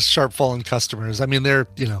a sharp fall in customers, I mean, they're,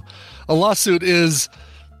 a lawsuit is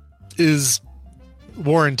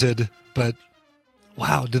warranted, but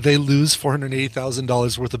wow, did they lose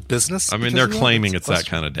 $480,000 worth of business? I mean, they're claiming it's that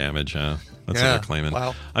kind of damage, huh? That's what they're claiming.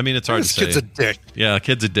 Wow. I mean, it's hard to say. This kid's a dick. Yeah,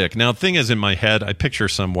 kid's a dick. Now, the thing is, in my head, I picture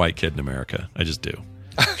some white kid in America. I just do.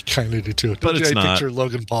 I kind of do too. But it's not. I picture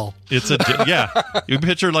Logan Paul. It's you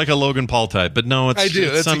picture like a Logan Paul type, but no, it's I do.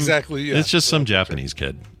 It's That's exactly. Yeah. It's just some Japanese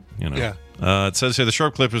kid. Yeah. It says here the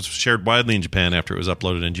short clip was shared widely in Japan after it was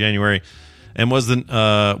uploaded in January, and was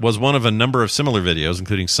one of a number of similar videos,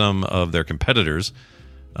 including some of their competitors,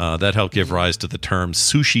 that helped give rise to the term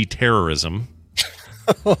sushi terrorism.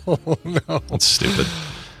 Oh, no. That's stupid.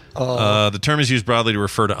 The term is used broadly to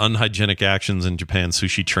refer to unhygienic actions in Japan's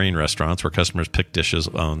sushi train restaurants where customers pick dishes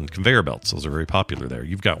on conveyor belts. Those are very popular there.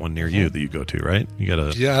 You've got one near you that you go to, right? You got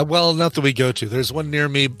a Yeah, well, not that we go to. There's one near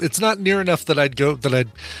me. It's not near enough that I'd go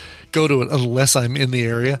to it unless I'm in the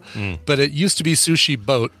area. But it used to be Sushi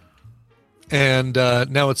Boat, and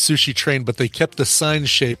now it's Sushi Train, but they kept the sign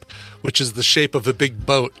shape, which is the shape of a big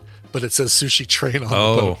boat, but it says Sushi Train on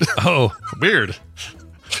the boat. Oh, weird.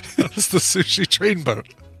 It's the Sushi Train boat.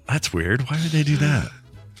 That's weird. Why would they do that?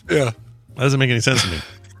 Yeah. That doesn't make any sense to me.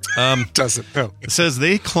 Doesn't, no. It says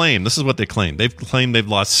this is what they claim. They've claimed they've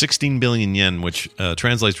lost 16 billion yen, which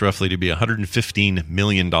translates roughly to be $115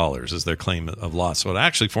 million is their claim of loss. So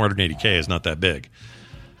actually 480K is not that big.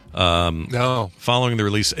 No. Following the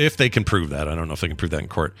release, if they can prove that, I don't know if they can prove that in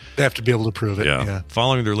court. They have to be able to prove it. Yeah.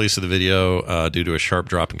 Following the release of the video, due to a sharp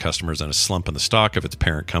drop in customers and a slump in the stock of its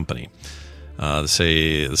parent company. The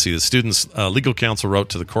student's legal counsel wrote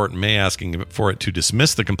to the court in May asking for it to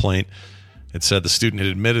dismiss the complaint. It said the student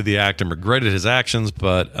had admitted the act and regretted his actions,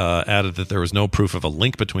 but added that there was no proof of a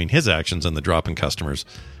link between his actions and the drop in customers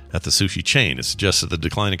at the sushi chain. It suggested the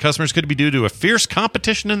decline in customers could be due to a fierce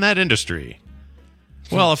competition in that industry.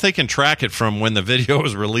 Well, if they can track it from when the video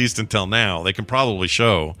was released until now, they can probably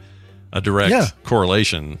show a direct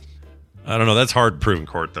correlation. I don't know. That's hard to prove in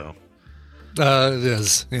court, though. It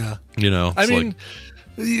is, yeah. I mean,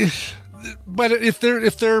 but if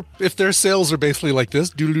their sales are basically like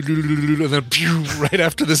this, and then right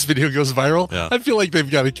after this video goes viral, I feel like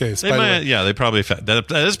they've got a case. They probably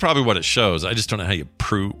that is probably what it shows. I just don't know how you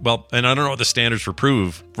prove. Well, and I don't know what the standards for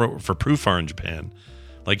proof are in Japan.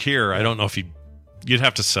 Like here, I don't know if you'd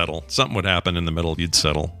have to settle. Something would happen in the middle. You'd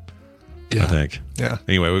settle. Yeah. I think. Yeah.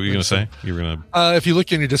 Anyway, what were you going to say? You were going to. If you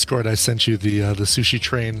look in your Discord, I sent you the Sushi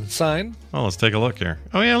Train sign. Oh, let's take a look here.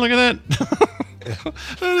 Oh yeah, look at that.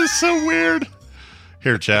 That is so weird.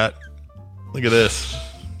 Here, chat. Look at this.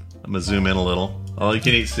 I'm gonna zoom in a little. All you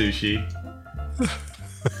can eat sushi.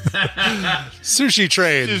 Sushi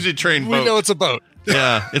Train. Sushi Train boat. We know it's a boat.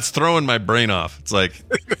 Yeah, it's throwing my brain off. It's like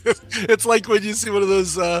it's like when you see one of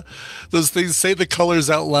those things, say the colors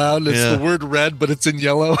out loud. It's the word red, but it's in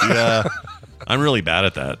yellow. Yeah, I'm really bad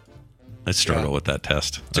at that. I struggle with that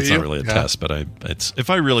test. That's not really a test, but it's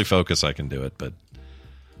if I really focus, I can do it. But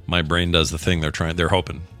my brain does the thing they're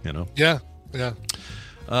hoping. Yeah.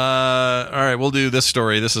 All right, we'll do this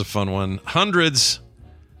story. This is a fun one. Hundreds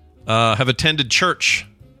have attended church.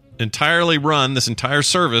 Entirely run, this entire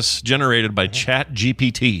service generated by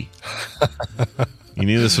ChurchGPT. You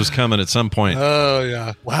knew this was coming at some point. Oh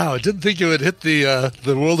yeah! Wow, I didn't think it would hit the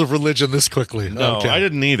world of religion this quickly. No, I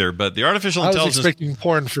didn't either. But the artificial intelligence. I was expecting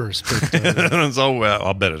porn first. But,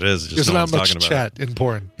 I'll bet it is. There's not much chat in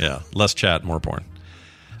porn. Yeah, less chat, more porn.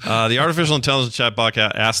 The artificial intelligence chatbot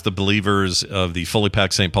asked the believers of the fully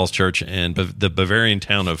packed St. Paul's Church in the Bavarian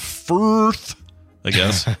town of Fürth, I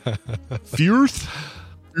guess. Fürth.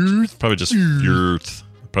 Probably just Fürth.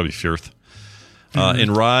 Probably Fürth.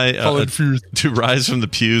 To rise from the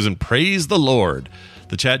pews and praise the Lord.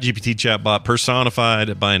 The ChatGPT chatbot,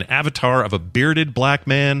 personified by an avatar of a bearded black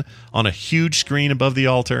man on a huge screen above the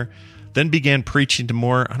altar, then began preaching to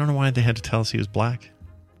more. I don't know why they had to tell us he was black.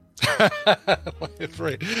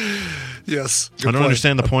 Right. Yes. I don't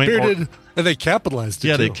understand the point. Bearded, and they capitalized it.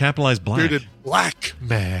 Yeah, too. They capitalized black. Bearded black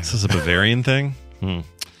man. This is a Bavarian thing?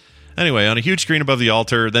 Anyway, on a huge screen above the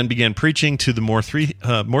altar, then began preaching to the more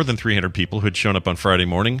than 300 people who had shown up on Friday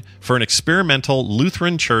morning for an experimental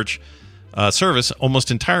Lutheran church service almost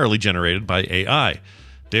entirely generated by AI.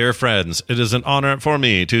 Dear friends, it is an honor for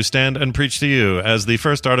me to stand and preach to you as the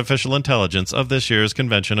first artificial intelligence of this year's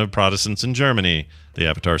Convention of Protestants in Germany, the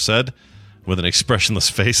avatar said, with an expressionless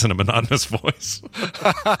face and a monotonous voice.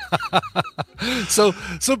 So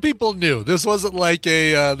people knew. This wasn't like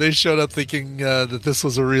they showed up thinking that this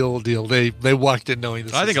was a real deal. They walked in knowing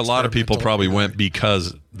this. I think a lot of people probably went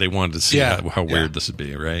because they wanted to see how weird this would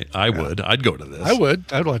be, right? I would. I'd go to this. I would.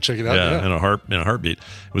 I'd want to check it out. Yeah, in a heartbeat.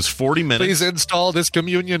 It was 40 minutes. Please install this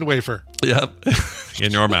communion wafer. Yep.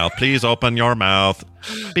 In your mouth. Please open your mouth.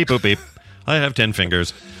 Beep, boop, beep. I have 10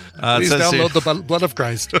 fingers. Please download the blood of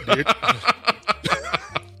Christ, dude.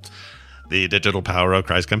 The digital power of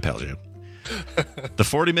Christ compels you. The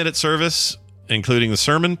 40-minute service, including the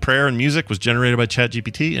sermon, prayer, and music, was generated by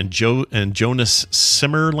ChurchGPT and Jonas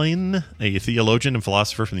Simmerlein, a theologian and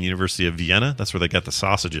philosopher from the University of Vienna. That's where they got the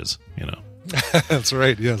sausages, you know. That's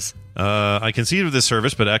right, yes. I conceived of this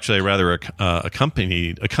service, but actually I rather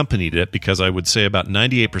accompanied it because I would say about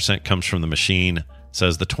 98% comes from the machine,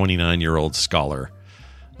 says the 29-year-old scholar.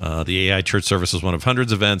 The AI church service is one of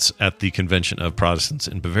hundreds of events at the Convention of Protestants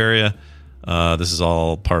in Bavaria. This is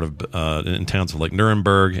all part of in towns like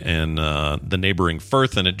Nuremberg and the neighboring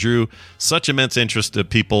Fürth, and it drew such immense interest that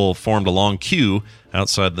people formed a long queue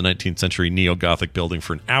outside the 19th century neo-Gothic building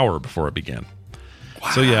for an hour before it began. Wow.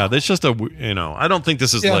 So yeah, that's just I don't think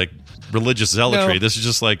this is like religious zealotry. No. This is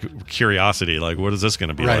just like curiosity. Like, what is this going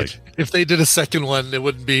to be like? If they did a second one, it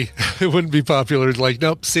wouldn't be popular. It's like,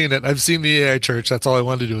 nope, seen it. I've seen the AI church. That's all I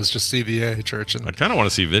wanted to do is just see the AI church. And I kind of want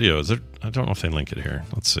to see videos. I don't know if they link it here.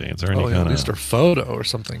 Let's see. Is there any kind at least a photo or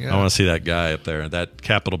something? Yeah. I want to see that guy up there. That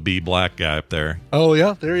capital B black guy up there. Oh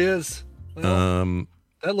yeah, there he is. Well,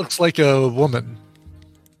 that looks like a woman.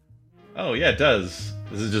 Oh yeah, it does.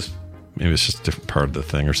 This is just maybe it's just a different part of the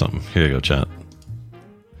thing or something. Here you go, chat.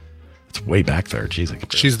 It's way back there.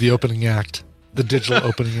 Jeez, she's the opening act, the digital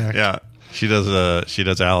opening act. Yeah, she does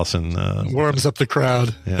Allison. Warms up the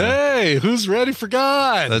crowd. Yeah. Hey, who's ready for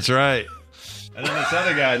God? That's right. And then this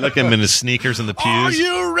other guy, look at him in his sneakers in the pews. Are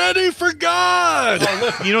you ready for God? Oh,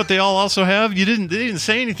 look, you know what they all also have? They didn't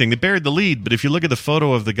say anything. They buried the lead. But if you look at the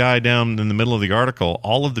photo of the guy down in the middle of the article,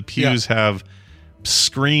 all of the pews have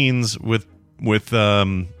screens with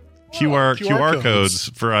QR codes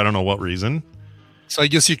for I don't know what reason. So I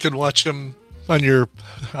guess you can watch them on your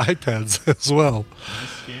iPads as well. Can I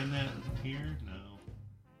scan that here? No.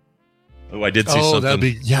 Oh, I did see something. I'd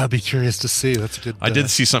be curious to see. That's good. I did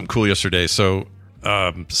see something cool yesterday. So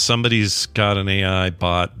somebody's got an AI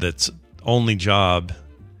bot that's only job,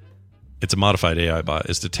 it's a modified AI bot,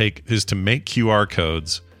 is to make QR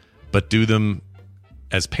codes, but do them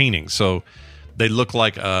as paintings. So they look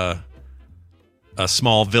like a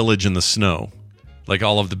small village in the snow. Like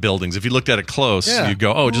all of the buildings. If you looked at it close, you'd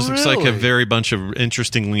go, oh, it just looks like a very bunch of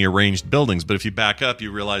interestingly arranged buildings. But if you back up,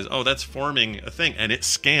 you realize, oh, that's forming a thing. And it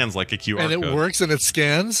scans like a QR code. And it works and it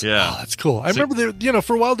scans? Yeah. Oh, that's cool. I remember,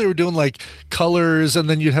 for a while they were doing like colors, and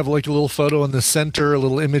then you'd have like a little photo in the center, a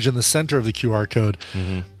little image in the center of the QR code.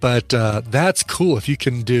 Mm-hmm. But that's cool if you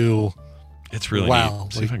can do... It's really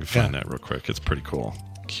neat. See if I can find that real quick. It's pretty cool.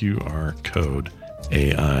 QR code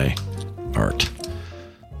AI art.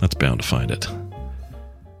 That's bound to find it.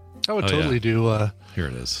 I would totally do... here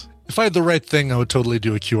it is. If I had the right thing, I would totally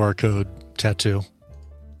do a QR code tattoo.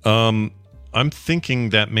 I'm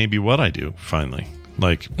thinking that may be what I do, finally.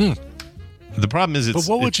 Like, the problem is But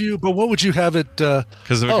what would you have it...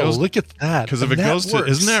 Because look at that. Because if it goes to...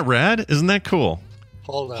 Isn't that rad? Isn't that cool?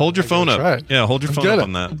 Hold your phone up. Yeah, hold your phone up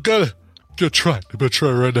on that. I'm gonna try. I'm gonna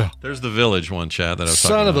try right now. There's the village one, chat, that I was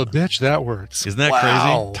talking about. Son of a bitch, that works. Isn't that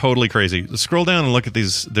crazy? Totally crazy. Scroll down and look at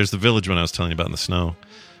these. There's the village one I was telling you about in the snow.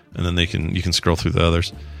 And then you can scroll through the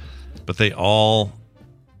others. But they all...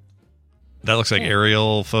 That looks like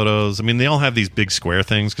aerial photos. I mean, they all have these big square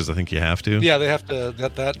things because I think you have to. Yeah, they have to.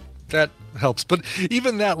 That helps. But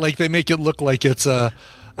even that, like, they make it look like it's a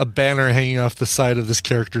banner hanging off the side of this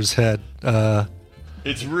character's head.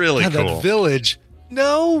 It's really cool. That village.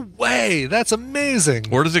 No way. That's amazing.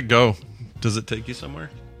 Where does it go? Does it take you somewhere?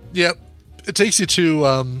 Yep. It takes you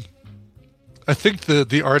to, I think,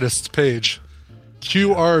 the artist's page.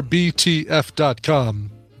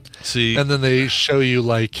 QRBTF.com. See, and then they show you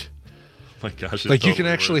like, oh my gosh, like you can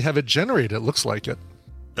actually have it generate. It looks like it.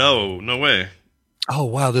 Oh, no way! Oh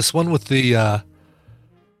wow, this one with the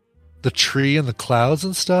tree and the clouds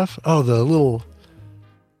and stuff. Oh, the little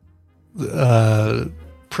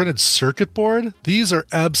printed circuit board. These are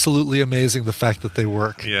absolutely amazing. The fact that they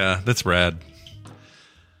work. Yeah, that's rad.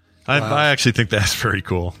 I actually think that's very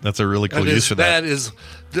cool. That's a really cool use for that. That is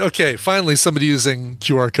okay. Finally, somebody using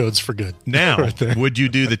QR codes for good. Now, right would you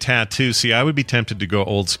do the tattoo? See, I would be tempted to go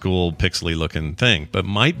old school pixely looking thing, but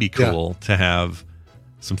might be cool to have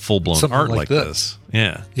some full blown art like this.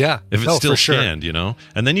 Yeah, yeah. If it's still sure. scanned, and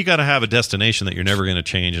then you got to have a destination that you're never going to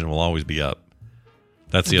change and will always be up.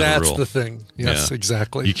 That's the other rule. That's the thing. Yes,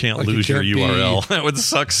 exactly. You can't lose your URL. That would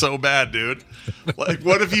suck so bad, dude. Like,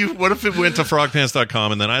 what if it went to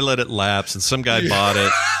frogpants.com and then I let it lapse and some guy bought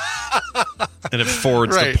it and it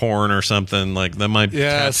forwards to porn or something? Like, that might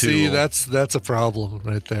tattoo. See, that's a problem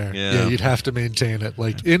right there. Yeah, you'd have to maintain it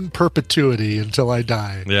like in perpetuity until I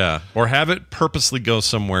die. Yeah, or have it purposely go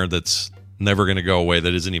somewhere that's never going to go away,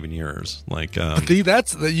 that isn't even yours. Like, see,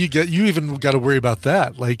 you even got to worry about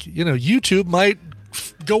that. Like, YouTube might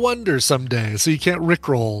go under someday, so you can't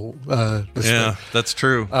rickroll. Yeah, that's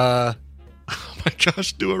true. Oh my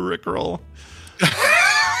gosh, do a rickroll.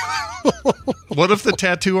 What if the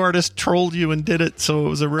tattoo artist trolled you and did it so it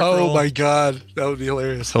was a rickroll? Oh my god, that would be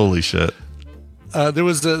hilarious. Holy shit.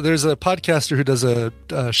 There's a podcaster who does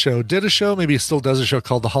did a show, maybe still does a show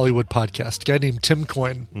called The Hollywood Podcast. A guy named Tim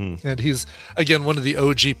Coyne, and he's again one of the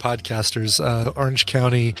OG podcasters, Orange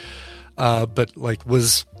County, but like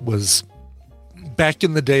was back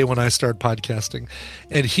in the day when I started podcasting,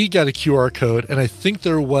 and he got a QR code, and I think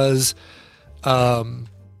there was, I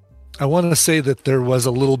want to say that there was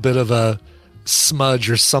a little bit of a smudge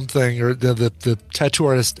or something, or the tattoo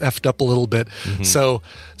artist effed up a little bit. Mm-hmm. So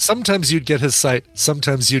sometimes you'd get his site,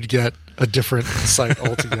 sometimes you'd get a different site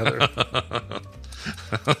altogether.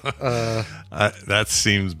 That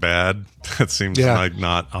seems bad. That seems like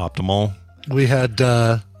not optimal. We had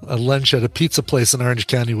a lunch at a pizza place in Orange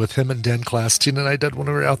County with him and Dan Class. Tina and I did when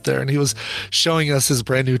we were out there, and he was showing us his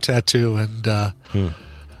brand new tattoo. And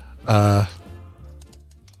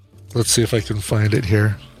let's see if I can find it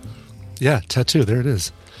here. Yeah, tattoo. There it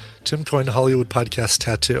is. Tim Coyne Hollywood Podcast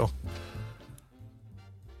tattoo.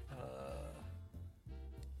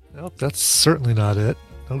 Nope, that's certainly not it.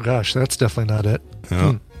 Oh gosh, that's definitely not it.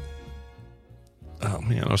 Yeah. Oh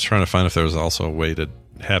man, I was trying to find if there was also a way to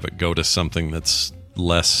have it go to something that's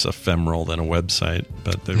less ephemeral than a website,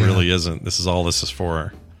 but there really isn't. This is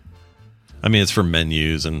for. I mean, it's for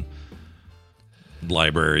menus and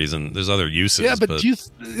libraries, and there's other uses. Yeah, but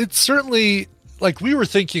it's certainly, like, we were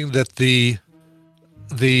thinking that the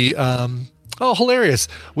hilarious,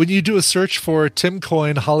 when you do a search for Tim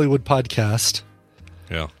Coyne Hollywood Podcast,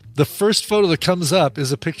 the first photo that comes up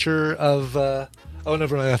is a picture of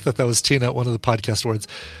never mind, I thought that was Tina at one of the podcast awards.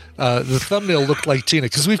 The thumbnail looked like Tina,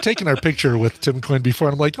 because we've taken our picture with Tim Coyne before,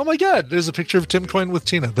 and I'm like, oh my god, there's a picture of Tim Coyne with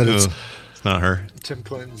Tina, but it's not her. Tim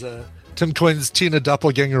Coyne's Tina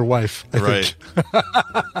doppelganger wife, I think.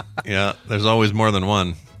 Yeah, there's always more than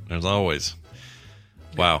one. There's always.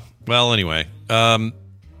 Wow. Well, anyway,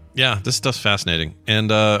 this stuff's fascinating,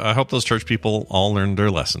 and I hope those church people all learned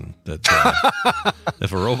their lesson. That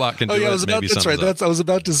if a robot can do it, maybe something's up. I was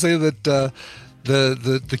about to say that the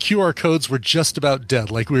QR codes were just about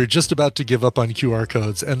dead. Like, we were just about to give up on QR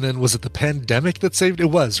codes, and then was it the pandemic that saved it?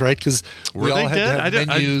 Was, right? Because we all had to have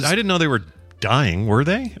menus. I didn't know they were dying. Were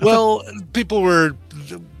they? People were.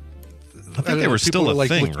 I think they were still a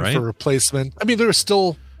thing, right? For replacement. I mean, they were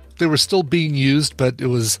still being used, but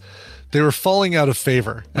they were falling out of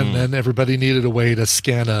favor, and then everybody needed a way to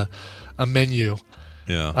scan a menu.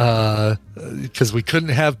 Yeah. Because we couldn't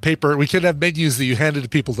have paper. We couldn't have menus that you handed to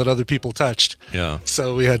people that other people touched. Yeah.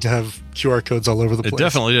 So we had to have QR codes all over the place. It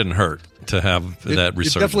definitely didn't hurt to have that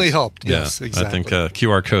resurgence. It definitely helped. Yes, exactly. I think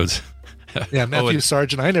QR codes. Yeah, Matthew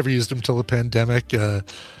Sargent. I never used them till the pandemic.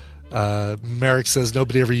 Merrick says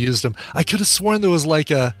nobody ever used them. I could have sworn there was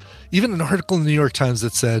even an article in the New York Times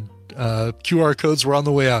that said QR codes were on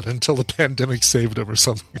the way out until the pandemic saved them or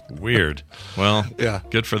something. Weird. Well,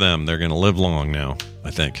 good for them. They're going to live long now,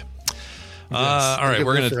 I think. Yes, all right,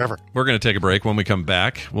 we're going to take a break. When we come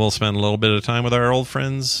back, we'll spend a little bit of time with our old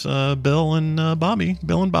friends Bill and Bobby.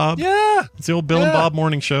 Bill and Bob. Yeah. It's the old Bill and Bob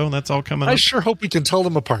morning show. That's all coming up. I sure hope we can tell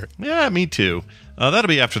them apart. Yeah, me too. That'll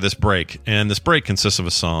be after this break. And this break consists of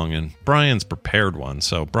a song, and Brian's prepared one.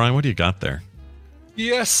 So, Brian, what do you got there?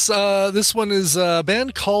 Yes, this one is a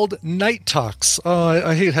band called Night Talks.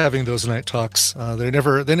 I hate having those night talks. They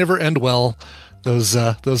never end well. Those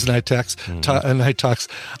night talks. Night talks.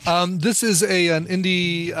 This is an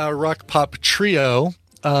indie rock pop trio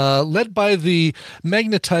led by the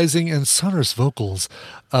magnetizing and sonorous vocals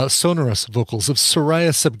of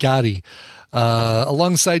Soraya Sabgati,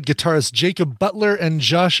 alongside guitarist Jacob Butler and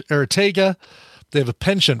Josh Ortega. They have a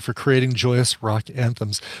penchant for creating joyous rock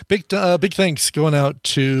anthems. Big thanks going out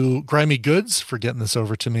to Grimy Goods for getting this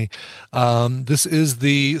over to me. This is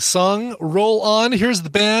the song Roll On. Here's the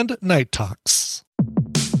band Night Talks.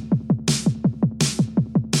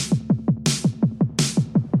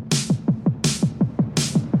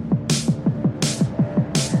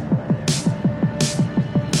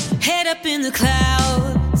 Head up in the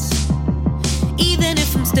clouds, even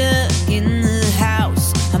if I'm stuck in the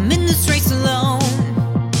house. I'm in this race alone,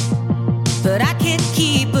 but I can't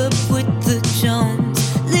keep up with the Jones.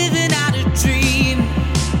 Living out a dream,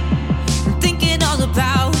 I'm thinking all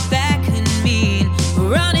about back and mean,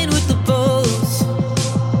 running with the bulls.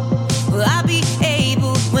 Will I be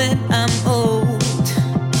able when I'm old?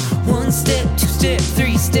 One step, two step,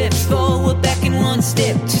 three steps forward, back in one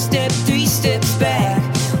step, two step, three steps back.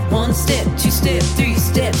 One step, two step, three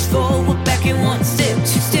steps forward, back in one step,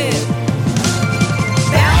 two step.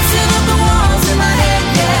 Bouncing up the walls in my head,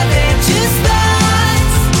 yeah, they're just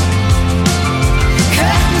thoughts.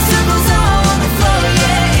 Cutting circles on the floor,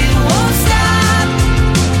 yeah, it won't stop.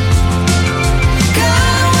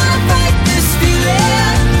 God, I wanna fight this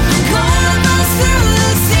feeling. I'm gonna bust through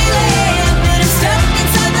the ceiling, but I'm stuck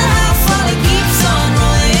inside the house while it keeps on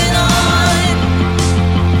rolling on.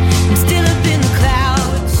 I'm still up in the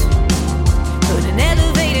clouds, but an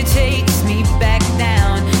elevator takes me back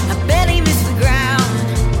down. I barely miss the ground.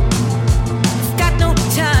 I've got no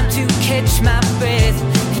time to catch my breath.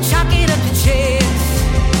 You chalk it up to chance,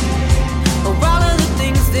 or all of the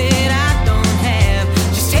things that I don't have.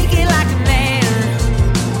 Just take it like a man,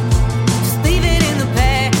 just leave it in the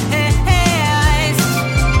past.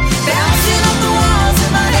 Bouncing off the walls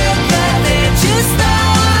in my head, but they're just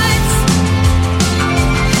thoughts.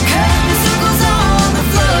 Cutting circles on the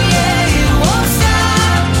floor, yeah, it won't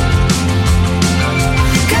stop.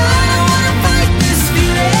 God, I wanna fight this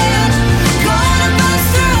feeling. Gonna bust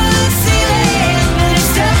through the ceiling, but I'm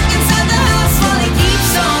stuck inside the house while it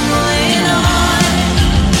keeps on rolling on.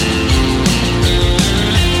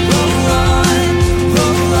 Roll on,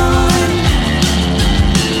 roll on.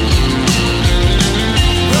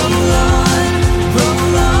 Roll on, roll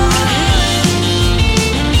on.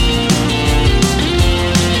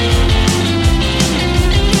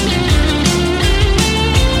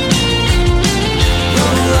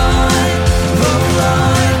 Roll on, roll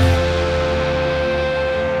on.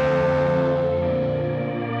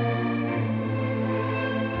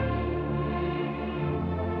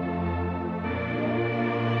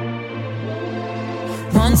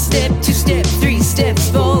 One step, two step, three steps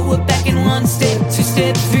forward, back in one step, two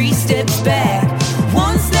step, three steps back.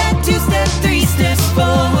 One step, two step, three steps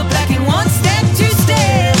forward, back in one step, two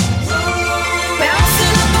steps.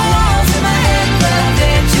 Bouncing up the walls in my head, but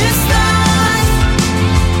they're just thoughts.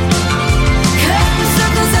 Cutting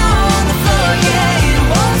circles on the floor, yeah, it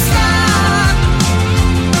won't stop.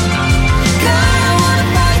 God, I wanna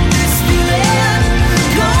fight this feeling.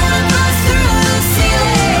 Gonna bust through the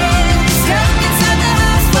ceiling. Stuck inside the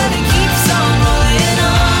house, but it keeps on rolling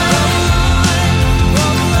on.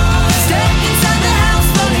 Stuck inside the house,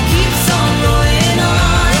 but it keeps on rolling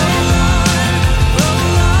on.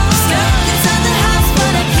 Stuck inside the house,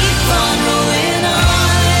 but I keep on rolling on.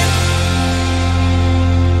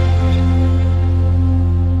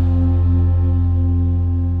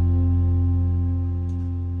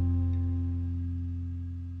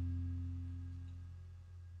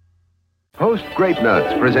 Host Grape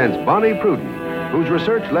Nuts presents Bonnie Pruden, whose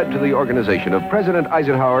research led to the organization of President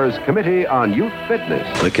Eisenhower's Committee on Youth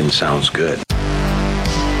Fitness. Licking sounds good.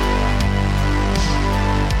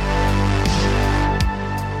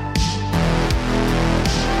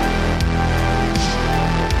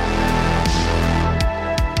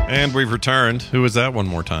 And we've returned. Who was that one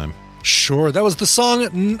more time? Sure. That was the song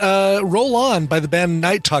Roll On by the band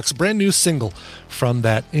Night Talks, brand new single from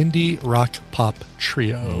that indie rock pop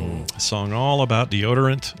trio. A song all about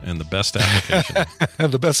deodorant and the best application.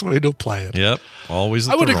 The best way to apply it. Yep. Always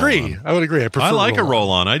I would agree. I would agree. I prefer I like a roll-on.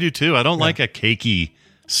 roll-on. I do too. I don't like a cakey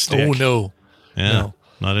stick. Oh, no. Yeah. No.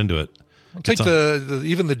 Not into it. I'll take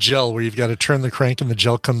even the gel where you've got to turn the crank and the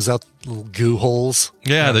gel comes out little goo holes.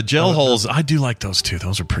 Yeah, the gel holes. I do like those too.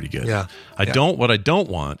 Those are pretty good. Yeah. What I don't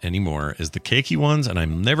want anymore is the cakey ones, and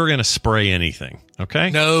I'm never going to spray anything. Okay?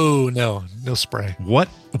 No spray. What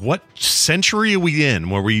century are we in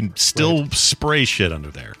where we still spray shit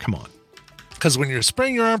under there? Come on. Because when you're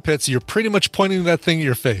spraying your armpits, you're pretty much pointing that thing at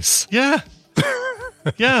your face. Yeah.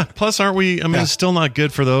 Yeah. Plus, aren't we? I mean, it's still not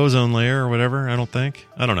good for the ozone layer or whatever. I don't think.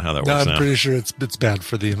 I don't know how that works. I'm pretty sure it's bad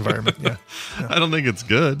for the environment. Yeah. I don't think it's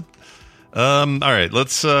good. All right.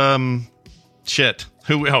 Let's. Shit.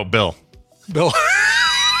 Who? Oh, Bill. Bill.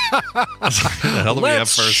 The hell do we have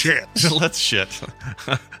first? Shit. Let's shit.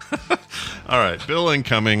 All right, Bill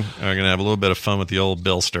incoming. We're going to have a little bit of fun with the old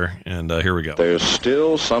Billster, and here we go. There's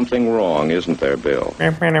still something wrong, isn't there, Bill?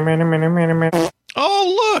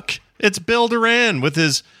 Oh, look! It's Bill Duran with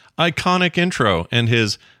his iconic intro and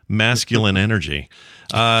his masculine energy.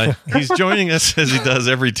 He's joining us as he does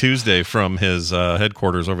every Tuesday from his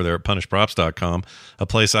headquarters over there at punishprops.com, a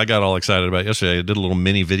place I got all excited about yesterday. I did a little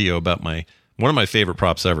mini video about one of my favorite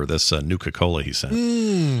props ever, this Nuka-Cola he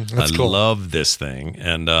sent. That's cool. Love this thing.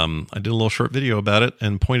 And I did a little short video about it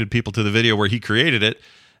and pointed people to the video where he created it.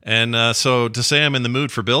 And so to say I'm in the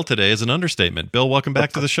mood for Bill today is an understatement. Bill, welcome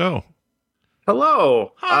back to the show.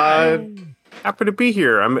 Hello. Happy to be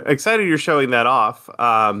here. I'm excited you're showing that off.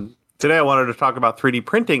 Today I wanted to talk about 3D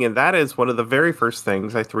printing, and that is one of the very first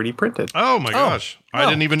things I 3D printed. Oh my gosh. I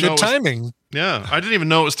didn't even know. Good timing. Yeah, I didn't even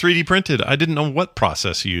know it was 3D printed. I didn't know what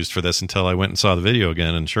process you used for this until I went and saw the video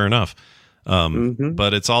again, and sure enough.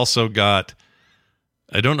 But it's also got,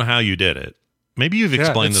 I don't know how you did it. Maybe you've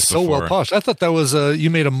explained this before. So well polished. I thought that was you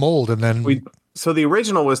made a mold and then so the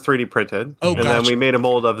original was 3D printed, then we made a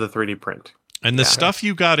mold of the 3D print. And the stuff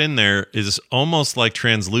you got in there is almost like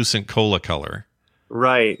translucent cola color.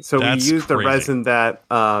 Right. So That's we used crazy. a resin that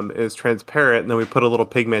is transparent, and then we put a little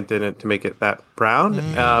pigment in it to make it that brown.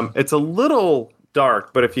 It's a little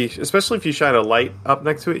dark, but especially if you shine a light up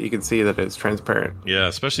next to it, you can see that it's transparent. Yeah,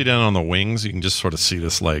 especially down on the wings, you can just sort of see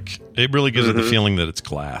this, like, it really gives it the feeling that it's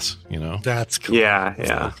glass, you know? That's cool.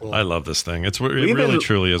 Yeah. Cool. I love this thing. It We really,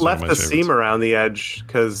 truly is one of my favorites. left the seam around the edge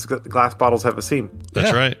because glass bottles have a seam.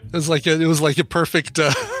 That's right. It was like a perfect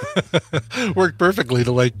worked perfectly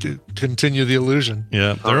to like continue the illusion.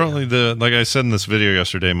 Yeah, they're only like I said in this video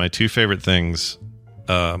yesterday, my two favorite things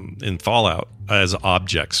in Fallout as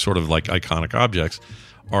objects, sort of like iconic objects,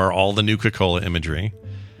 are all the Nuka-Cola imagery.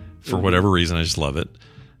 For whatever reason, I just love it.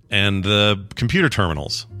 And the computer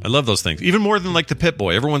terminals. I love those things. Even more than like the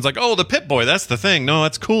Pip-Boy. Everyone's like, oh, the Pip-Boy, that's the thing. No,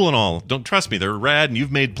 that's cool and all. Don't trust me. They're rad, and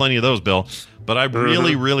you've made plenty of those, Bill. But I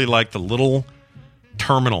really, really like the little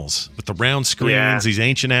terminals with the round screens, these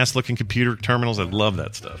ancient-ass looking computer terminals. I love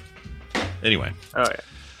that stuff. Anyway. Oh, yeah.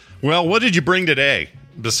 Well, what did you bring today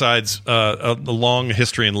besides a long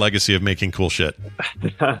history and legacy of making cool shit?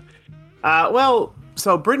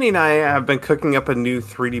 So Brittany and I have been cooking up a new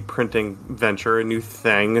 3D printing venture, a new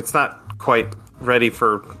thing. It's not quite ready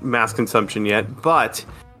for mass consumption yet, but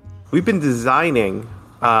we've been designing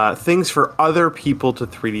things for other people to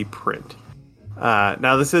 3D print.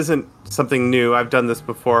 Now, this isn't something new. I've done this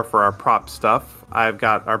before for our prop stuff. I've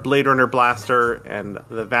got our Blade Runner blaster and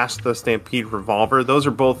the Vashta Stampede revolver. Those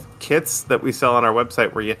are both kits that we sell on our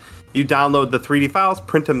website where you download the 3D files,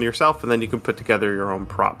 print them yourself, and then you can put together your own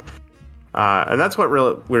prop. And that's what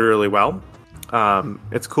went really well.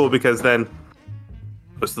 It's cool because then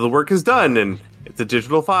most of the work is done and it's a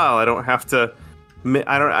digital file. I don't have to.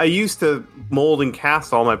 I used to mold and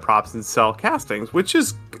cast all my props and sell castings, which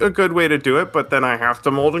is a good way to do it. But then I have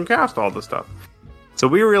to mold and cast all the stuff. So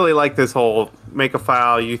we really like this whole make a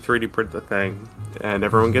file, you 3D print the thing, and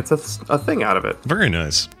everyone gets a thing out of it. Very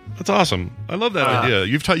nice. That's awesome. I love that idea.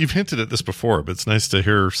 You've hinted at this before, but it's nice to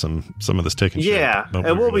hear some of this taking shape. Yeah,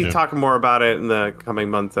 and we'll be talking more about it in the coming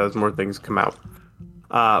months as more things come out.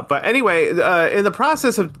 But anyway, in the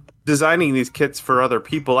process of designing these kits for other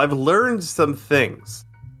people, I've learned some things.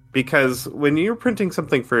 Because when you're printing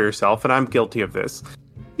something for yourself, and I'm guilty of this,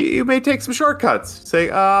 you may take some shortcuts. Say,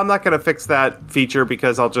 I'm not going to fix that feature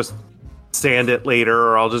because I'll just sand it later,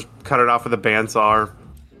 or I'll just cut it off with a bandsaw, or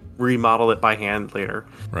remodel it by hand later.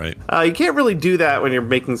 Right. You can't really do that when you're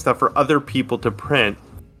making stuff for other people to print.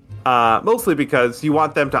 Mostly because you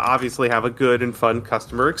want them to obviously have a good and fun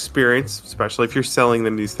customer experience, especially if you're selling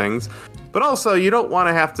them these things. But also, you don't want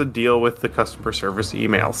to have to deal with the customer service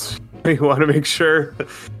emails. You want to make sure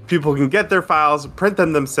people can get their files, print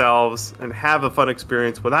them themselves, and have a fun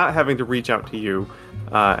experience without having to reach out to you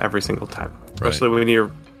every single time. Especially when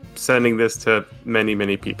you're sending this to many,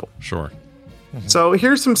 many people. Sure. So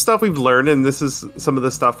here's some stuff we've learned, and this is some of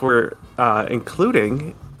the stuff we're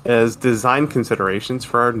including as design considerations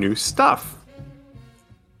for our new stuff.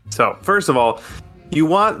 So, first of all, you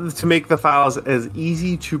want to make the files as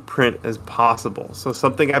easy to print as possible. So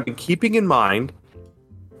something I've been keeping in mind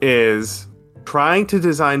is trying to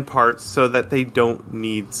design parts so that they don't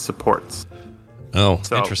need supports. Oh,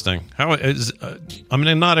 interesting. How is? I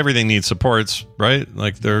mean, not everything needs supports, right?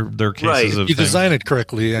 Like there are cases of you design it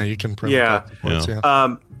correctly, you can print. Supports,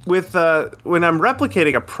 when I'm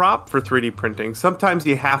replicating a prop for 3D printing, sometimes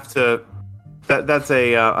you have to. That's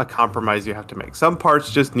a compromise you have to make. Some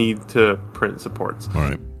parts just need to print supports. All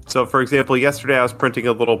right. So, for example, yesterday I was printing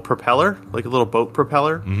a little propeller, like a little boat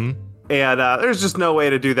propeller, and there's just no way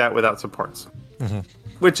to do that without supports,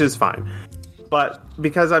 which is fine. But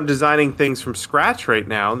because I'm designing things from scratch right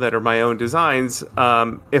now that are my own designs,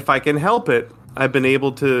 if I can help it, I've been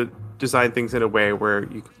able to design things in a way where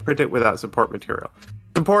you can print it without support material.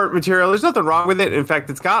 Support material, there's nothing wrong with it. In fact,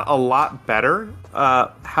 it's got a lot better.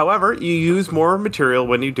 However, you use more material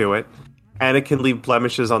when you do it, and it can leave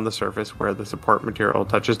blemishes on the surface where the support material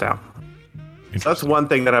touches down. So that's one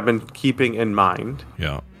thing that I've been keeping in mind.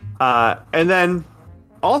 Yeah. And then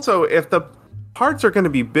also, if the parts are going to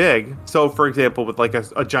be big, so for example, with like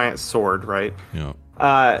a giant sword, right?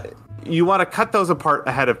 Yeah. You want to cut those apart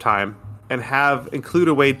ahead of time and include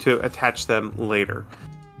a way to attach them later.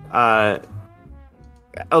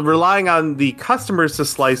 Relying on the customers to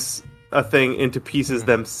slice a thing into pieces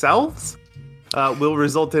themselves will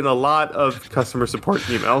result in a lot of customer support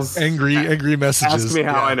emails. Angry messages. Ask me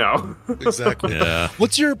how I know. Exactly. Yeah.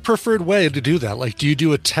 What's your preferred way to do that? Like, do you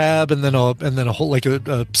do a tab and then a hole, like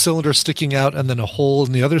a cylinder sticking out, and then a hole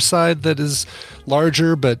in the other side that is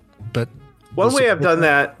larger, but one way I've done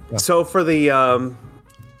that. Yeah. So for the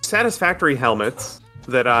Satisfactory helmets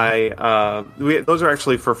that those are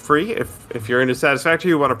actually for free. If you're into Satisfactory,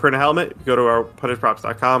 you want to print a helmet, go to our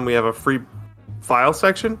punishprops.com. We have a free file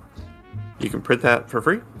section. You can print that for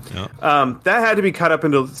free. Yeah. That had to be cut up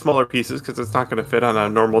into smaller pieces because it's not going to fit on a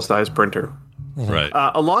normal size printer. Right.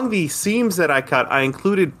 Along the seams that I cut, I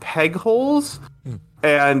included peg holes,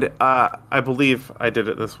 and I believe I did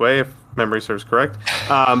it this way, if memory serves correct.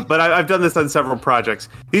 But I've done this on several projects.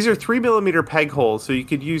 These are 3mm peg holes, so you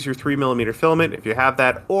could use your 3mm filament if you have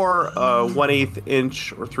that, or a 1/8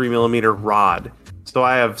 inch or 3mm rod. So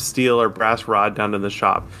I have steel or brass rod down in the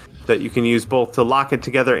shop that you can use both to lock it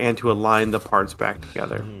together and to align the parts back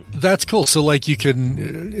together. That's cool. So like you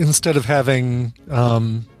can, instead of having a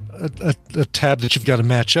tab that you've got to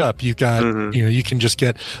match up, you've got, you can just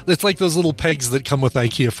get, it's like those little pegs that come with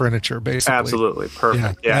IKEA furniture, basically. Absolutely.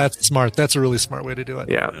 Perfect. Yeah. That's smart. That's a really smart way to do it.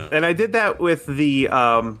 Yeah. And I did that with the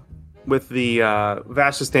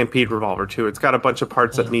Vashta Stampede revolver too. It's got a bunch of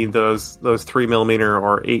parts that need those 3mm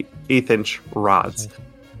or 1/8 inch rods.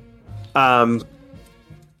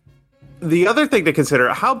 The other thing to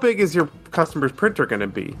consider, how big is your customer's printer going to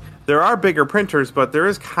be? There are bigger printers, but there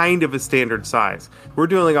is kind of a standard size. We're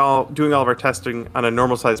doing all of our testing on a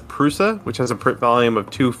normal size Prusa, which has a print volume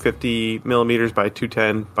of 250mm by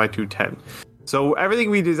 210 by 210. So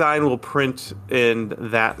everything we design will print in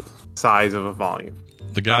that size of a volume.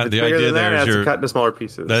 The idea there is you're cut into smaller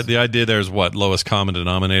pieces. The idea there is what? Lowest common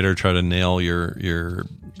denominator. Try to nail your.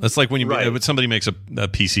 That's like when somebody makes a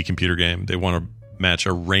PC computer game, they want to match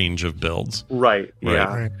a range of builds. Right.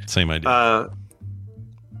 Yeah. Right. Same idea.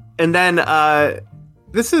 And then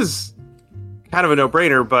this is kind of a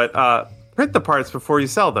no-brainer, but print the parts before you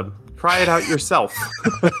sell them. Try it out yourself.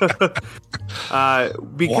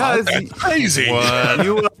 Because that's crazy.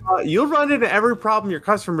 You'll run into every problem your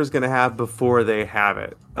customer is going to have before they have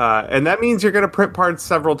it. And that means you're going to print parts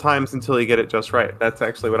several times until you get it just right. That's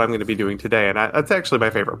actually what I'm going to be doing today. And that's actually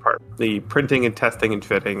my favorite part. The printing and testing and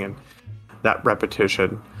fitting and that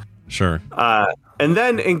repetition. Sure. And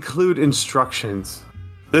then include instructions.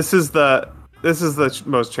 This is the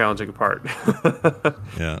most challenging part.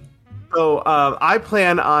 Yeah. So I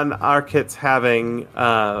plan on our kits having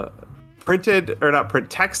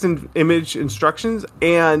text and image instructions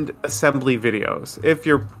and assembly videos.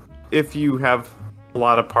 If you have a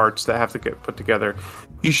lot of parts that have to get put together,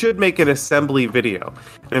 you should make an assembly video.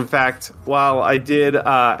 In fact, while I did,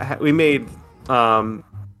 we made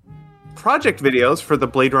project videos for the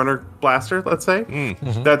Blade Runner blaster, let's say.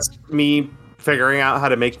 Mm-hmm. That's me figuring out how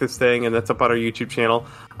to make this thing, and that's up on our YouTube channel.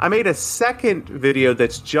 I made a second video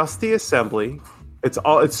that's just the assembly. It's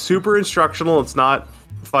super instructional. It's not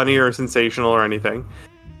funny or sensational or anything.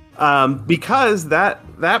 Because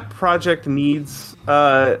that project needs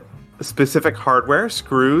specific hardware,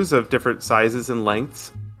 screws of different sizes and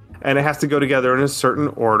lengths, and it has to go together in a certain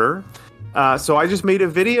order. So I just made a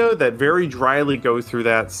video that very dryly goes through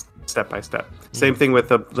that step by step. Same thing with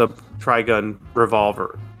the Trigun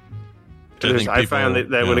revolver. I found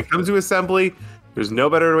that when it comes to assembly, there's no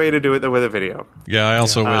better way to do it than with a video. Yeah, I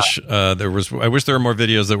also wish I wish there were more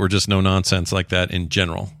videos that were just no nonsense like that in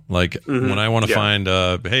general. Like when I want to find,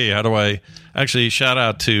 hey, how do I actually shout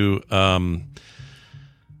out to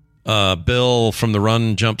Bill from the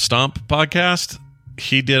Run Jump Stomp podcast.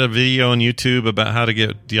 He did a video on YouTube about how to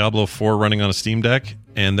get Diablo 4 running on a Steam Deck,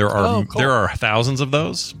 and there are thousands of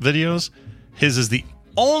those videos. His is the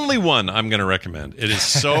only one I'm going to recommend. It is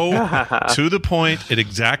so to the point. It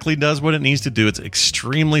exactly does what it needs to do. It's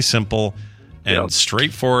extremely simple, and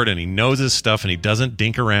straightforward, and he knows his stuff, and he doesn't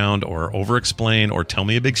dink around or over-explain or tell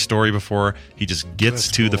me a big story before. He just gets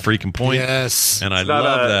to the freaking point. Yes. And I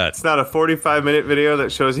love that. It's not a 45-minute video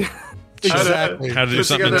that shows you exactly how to do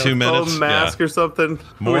something in 2 minutes. Mask or something.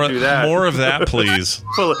 More, Who would do that? More of that, please.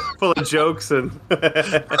 full of jokes and.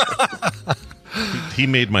 He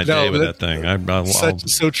made my day with that thing.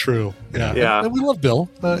 So true. Yeah. And we love Bill.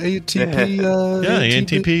 ATP.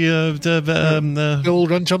 ANTP. Bill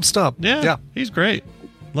Run Jump Stop. Yeah. He's great.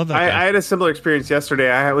 Love that guy. I had a similar experience yesterday.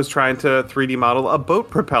 I was trying to 3D model a boat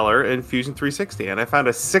propeller in Fusion 360, and I found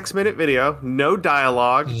a 6-minute video, no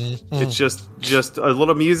dialogue. It's just a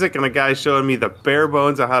little music and a guy showing me the bare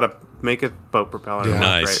bones of how to make a boat propeller. Yeah.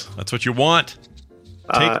 Nice. Great. That's what you want.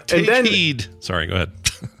 Take heed. Sorry, go ahead.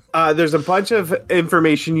 There's a bunch of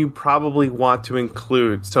information you probably want to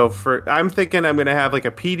include. So I'm thinking I'm going to have like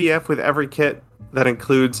a PDF with every kit that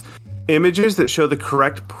includes images that show the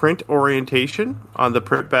correct print orientation on the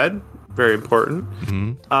print bed. Very important.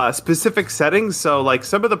 Specific settings. So like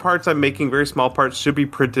some of the parts I'm making, very small parts, should be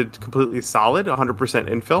printed completely solid, 100%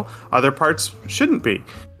 infill. Other parts shouldn't be.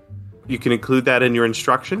 You can include that in your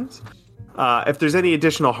instructions. If there's any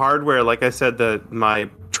additional hardware, like I said, my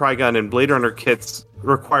Trigun and Blade Runner kits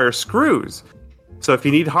require screws. So if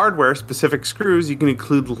you need hardware, specific screws, you can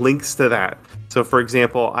include links to that. So for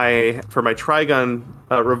example, for my Trigun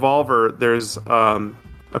revolver, there's a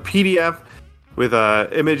PDF with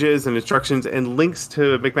images and instructions and links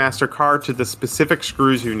to McMaster Car to the specific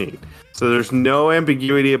screws you need. So there's no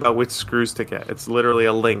ambiguity about which screws to get. It's literally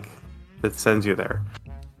a link that sends you there.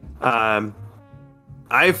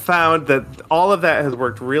 I found that all of that has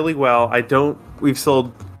worked really well. We've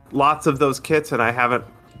sold lots of those kits, and I haven't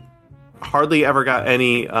hardly ever got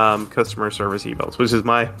any customer service emails, which is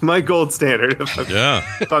my gold standard.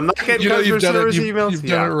 If I'm not getting customer service emails, you've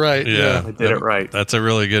done it right. Yeah, I did it right. That's a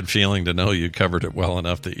really good feeling to know you covered it well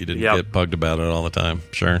enough that you didn't get bugged about it all the time.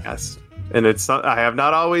 Sure. Yes, and I have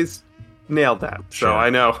not always nailed that, so I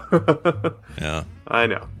know. Yeah, I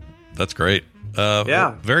know. That's great.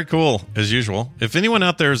 Very cool as usual. If anyone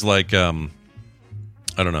out there is like, I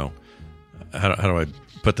don't know, how do I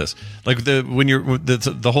put this? Like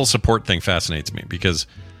the whole support thing fascinates me because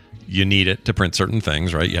you need it to print certain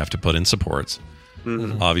things, right? You have to put in supports.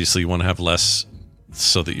 Obviously, you want to have less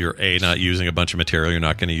so that you're not using a bunch of material you're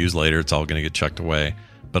not going to use later. It's all going to get chucked away.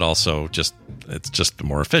 But also, it's just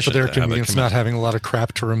more efficient. For their convenience, not having a lot of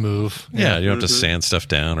crap to remove. Yeah, you don't have to sand stuff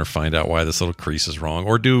down or find out why this little crease is wrong.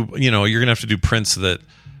 Or you're going to have to do prints that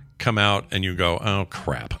come out and you go, oh,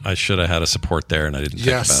 crap, I should have had a support there and I didn't think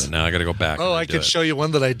about it. Now I got to go back. Oh, I could show you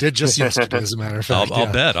one that I did just yesterday, as a matter of fact.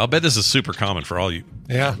 I'll bet this is super common for all you.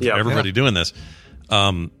 Everybody doing this.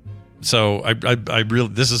 So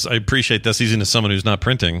I appreciate this using to someone who's not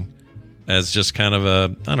printing as just kind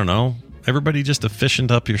of I don't know, everybody just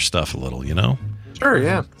efficient up your stuff a little, you know? Sure,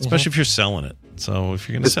 yeah. Especially if you're selling it. So if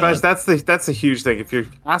you're going to sell it. That's a huge thing. If you're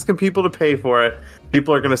asking people to pay for it,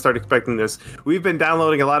 people are going to start expecting this. We've been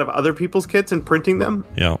downloading a lot of other people's kits and printing them.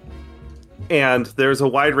 Yeah. And there's a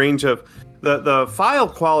wide range of... The file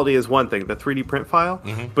quality is one thing, the 3D print file,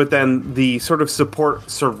 but then the sort of support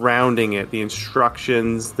surrounding it, the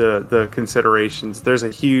instructions, the considerations, there's a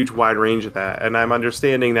huge wide range of that. And I'm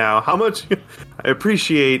understanding now how much I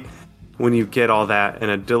appreciate when you get all that in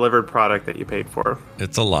a delivered product that you paid for.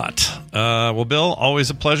 It's a lot. Well, Bill, always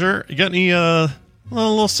a pleasure. You got any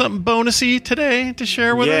little something bonusy today to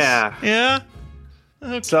share with us? Yeah?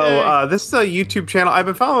 Okay. So this is a YouTube channel. I've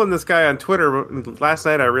been following this guy on Twitter. Last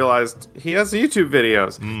night I realized he has YouTube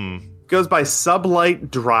videos. Goes by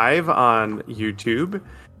Sublight Drive on YouTube.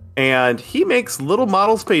 And he makes little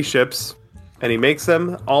model spaceships. And he makes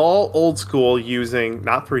them all old school using,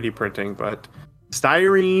 not 3D printing, but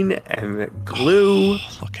styrene and glue.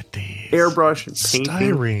 Oh, look at these. Airbrush and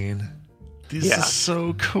painting. Styrene. This is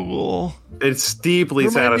so cool. It's deeply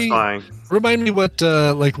satisfying. Remind me what,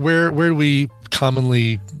 where do we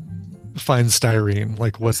commonly find styrene?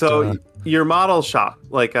 Like what? So your model shop,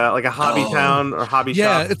 like a Hobby Town or Hobby Shop.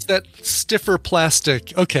 Yeah, it's that stiffer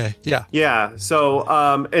plastic. Okay, yeah. Yeah. So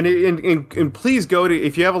and please go to,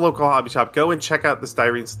 if you have a local hobby shop, go and check out the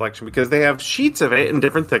styrene selection because they have sheets of it in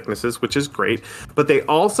different thicknesses, which is great. But they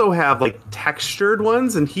also have like textured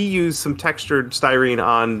ones, and he used some textured styrene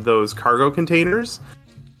on those cargo containers.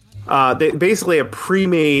 They basically have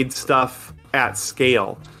pre-made stuff at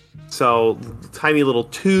scale. So tiny little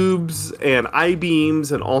tubes and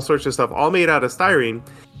I-beams and all sorts of stuff, all made out of styrene,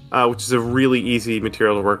 which is a really easy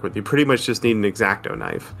material to work with. You pretty much just need an X-Acto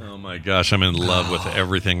knife. Oh my gosh, I'm in love with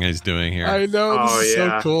everything he's doing here. I know, this is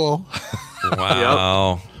so cool.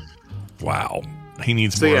 Wow. Wow. He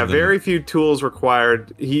needs so more. Yeah, than... very few tools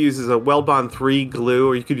required. He uses a Weldbond 3 glue,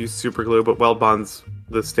 or you could use super glue, but Weldbond's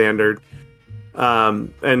the standard.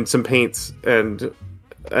 And some paints and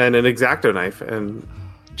an X-Acto knife, and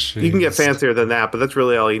you can get fancier than that, but that's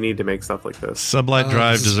really all you need to make stuff like this. Sublight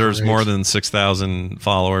Drive deserves more than 6,000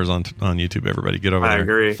 followers on YouTube. Everybody, get over there. I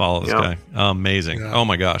agree. Follow this guy. Amazing. Yeah. Oh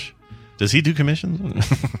my gosh, does he do commissions?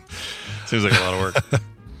 Seems like a lot of work.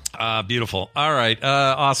 Beautiful. All right.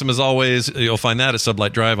 Awesome as always. You'll find that at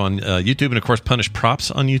Sublight Drive on YouTube, and of course Punish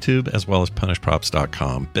Props on YouTube, as well as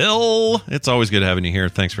punishprops.com. Bill, it's always good having you here.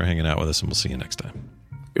 Thanks for hanging out with us, and we'll see you next time.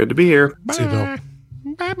 Good to be here. Bye. See you, Bill.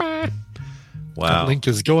 Bye. Wow. That link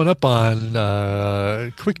is going up on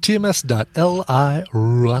quicktms.li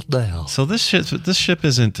right now. So this ship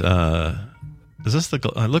isn't. Is this the?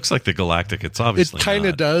 It looks like the Galactic. It's obviously. It kind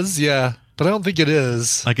of does, yeah. But I don't think it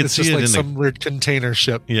is. I can it's see just it like in some weird container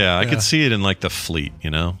ship. Yeah, I could see it in like the fleet, you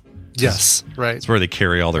know? Yes, right. It's where they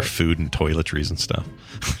carry all their food and toiletries and stuff.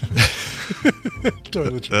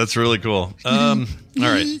 That's really cool. All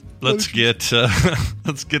right, let's get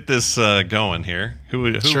this going here. Who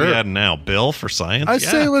we adding now? Bill for science? I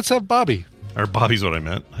say let's have Bobby. Or Bobby's what I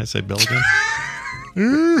meant. I say Bill again.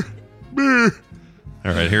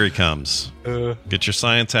 All right, here he comes. Get your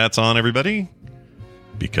science hats on, everybody.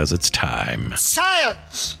 Because it's time.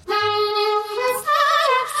 Science!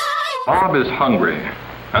 Bob is hungry,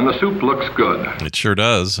 and the soup looks good. It sure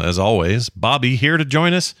does, as always. Bobby here to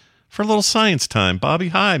join us for a little science time. Bobby,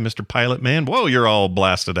 hi, Mr. Pilot Man. Whoa, you're all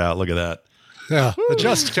blasted out. Look at that. Yeah,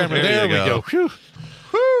 adjust camera. There we go. Whew.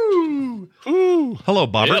 Whew. Hello,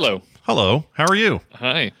 Bobbert. Hello. Hello. How are you?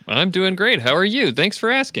 Hi. I'm doing great. How are you? Thanks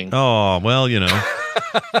for asking. Oh, well, you know.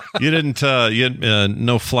 You didn't,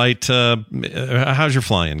 no flight. How's your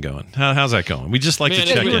flying going? How's that going? We just like to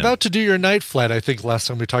check in. You were about to do your night flight, I think, last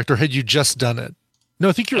time we talked, or had you just done it? No,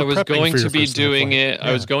 I think you were I was going to be doing it. Yeah.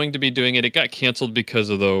 I was going to be doing it. It got canceled because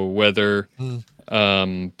of the weather. But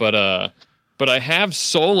I have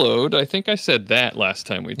soloed. I think I said that last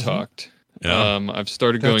time we talked. Yeah. I've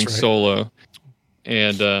started going solo.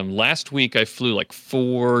 And last week I flew like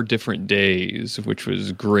 4 different days, which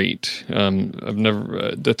was great. I've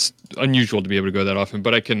never. That's unusual to be able to go that often,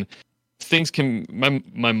 but I can. Things can.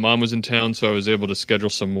 My mom was in town, so I was able to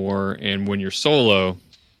schedule some more. And when you're solo,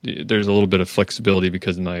 there's a little bit of flexibility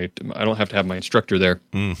because I don't have to have my instructor there.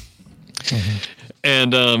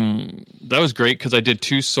 And that was great because I did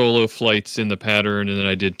 2 solo flights in the pattern, and then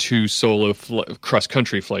I did 2 solo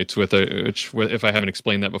cross-country flights with which, if I haven't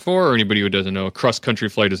explained that before, or anybody who doesn't know, a cross-country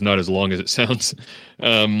flight is not as long as it sounds.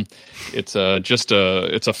 It's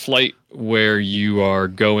a flight where you are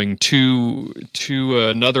going to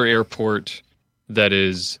another airport that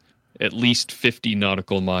is at least 50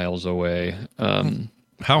 nautical miles away.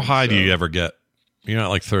 How high do you ever get? You're not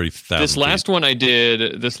like 30,000. This last flight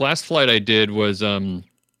I did was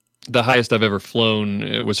the highest I've ever flown.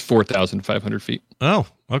 It was 4,500 feet. Oh,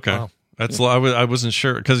 okay. Wow. That's I wasn't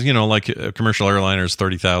sure because like a commercial airliner is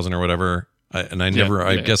 30,000 or whatever.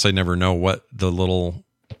 I guess I never know what the little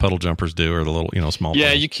puddle jumpers do or the little small. Yeah,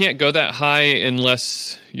 planes. you can't go that high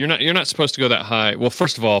unless you're not supposed to go that high. Well,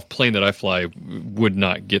 first of all, plane that I fly would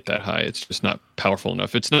not get that high. It's just not powerful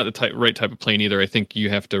enough. It's not the right type of plane either. I think you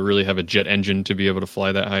have to really have a jet engine to be able to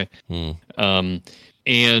fly that high.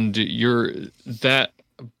 And you're that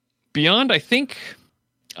beyond. I think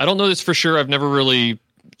I don't know this for sure. I've never really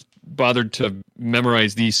bothered to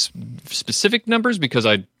memorize these specific numbers because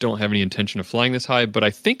I don't have any intention of flying this high, but I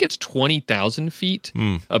think it's 20,000 feet.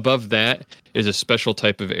 Above that is a special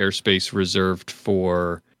type of airspace reserved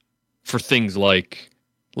for things like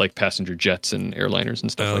passenger jets and airliners and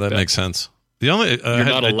stuff like that. That makes sense. The only you're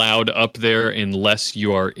not allowed up there unless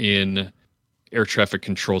you are in air traffic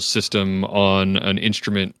control system on an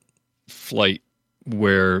instrument flight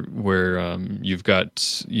where you've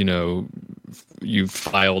got you've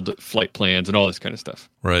filed flight plans and all this kind of stuff.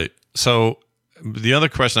 Right. So the other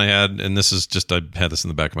question I had, and this is just I've had this in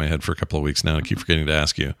the back of my head for a couple of weeks now, and I keep forgetting to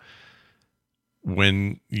ask you.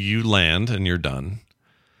 When you land and you're done,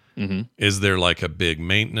 is there like a big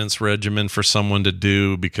maintenance regimen for someone to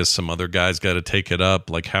do because some other guy's got to take it up?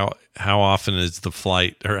 Like how often is the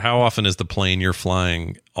flight or how often is the plane you're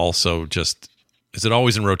flying also just? Is it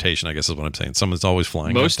always in rotation, I guess is what I'm saying? Someone's always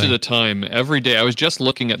flying. Most of the time, every day. I was just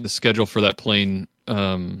looking at the schedule for that plane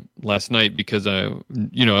last night because I'm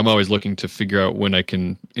always looking to figure out when I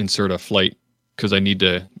can insert a flight because I need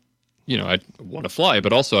to, I want to fly,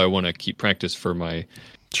 but also I want to keep practice for my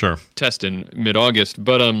test in mid-August.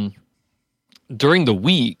 But during the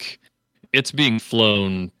week, it's being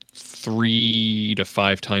flown 3 to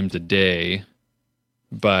 5 times a day.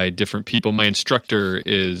 by different people. My instructor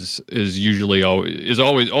is usually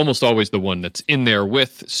almost always the one that's in there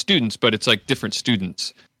with students, but it's like different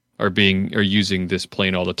students are using this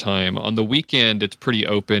plane all the time. On the weekend, it's pretty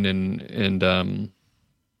open, and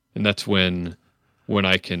that's when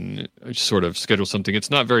I can sort of schedule something.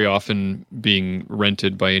 It's not very often being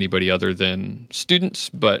rented by anybody other than students,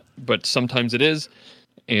 but sometimes it is.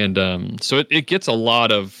 And so it gets a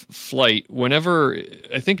lot of flight. Whenever,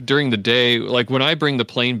 I think during the day, like when I bring the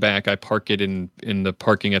plane back, I park it in the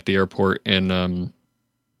parking at the airport, and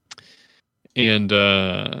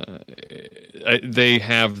they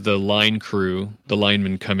have the line crew, the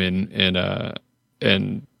linemen come in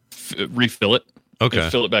and refill it. Okay.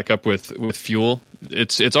 And fill it back up with fuel.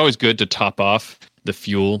 It's always good to top off the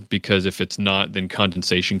fuel, because if it's not, then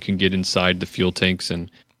condensation can get inside the fuel tanks, and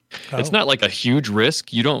it's not like a huge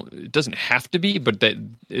risk. It doesn't have to be, but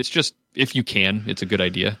it's just, if you can, it's a good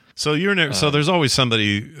idea. So so there's always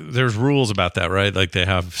there's rules about that, right? Like they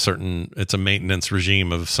have it's a maintenance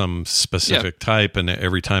regime of some specific type, and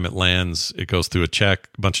every time it lands, it goes through a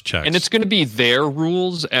bunch of checks. And it's going to be their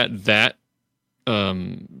rules at that.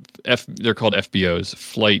 They're called FBOs,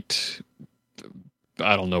 flight.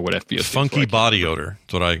 I don't know what FBO. Funky body odor.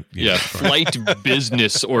 That's what I. Flight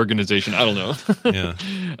Business Organization. I don't know. Yeah.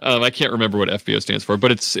 I can't remember what FBO stands for,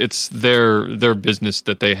 but it's their business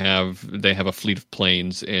that they have. They have a fleet of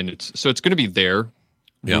planes, and it's going to be their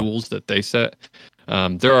rules that they set.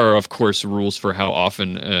 There are, of course, rules for how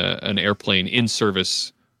often an airplane in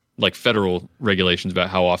service, like federal regulations about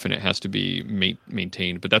how often it has to be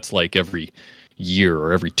maintained, but that's like every year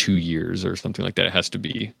or every 2 years or something like that. It has to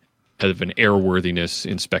have an airworthiness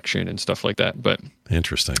inspection and stuff like that. But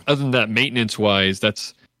interesting. Other than that, maintenance wise,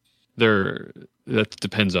 that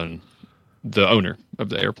depends on the owner of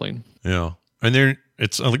the airplane. Yeah, and is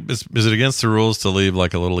it against the rules to leave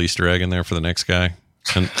like a little Easter egg in there for the next guy?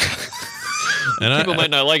 And people might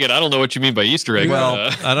not like it. I don't know what you mean by Easter egg.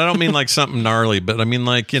 Well, I don't mean like something gnarly, but I mean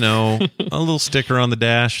like, a little sticker on the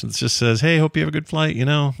dash that just says, "Hey, hope you have a good flight."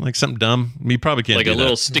 Like something dumb. You probably can't like do a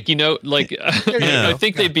little sticky note. Like I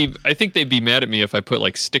think they'd be mad at me if I put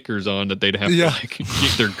like stickers on that they'd have to like get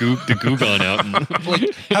the goo gone out. And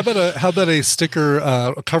like how about a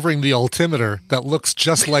sticker covering the altimeter that looks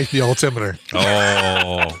just like the altimeter?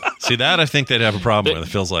 Oh, see that I think they'd have a problem with.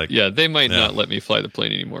 It feels like they might not let me fly the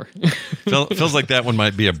plane anymore. Feels like that one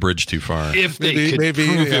might be a bridge too far. If they could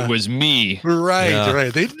prove it was me.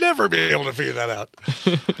 Right. They'd never be able to figure that out.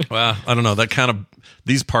 Well, I don't know.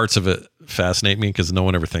 These parts of it fascinate me because no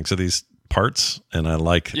one ever thinks of these parts, and I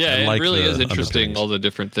like. Yeah, it really is interesting. All the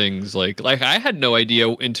different things, like I had no idea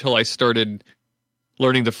until I started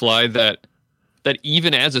learning to fly that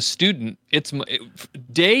even as a student, it's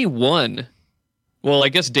day one. Well, I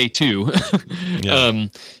guess day two.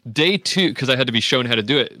 Day two, because I had to be shown how to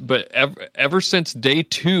do it. But ever since day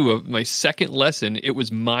two of my second lesson, it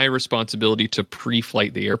was my responsibility to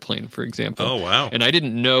pre-flight the airplane, for example. Oh, wow. And I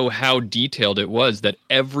didn't know how detailed it was that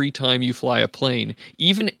every time you fly a plane,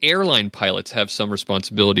 even airline pilots have some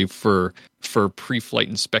responsibility for pre-flight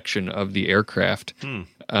inspection of the aircraft.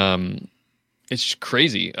 It's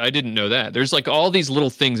crazy. I didn't know that. There's like all these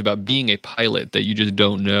little things about being a pilot that you just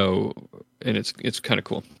don't know. And it's kind of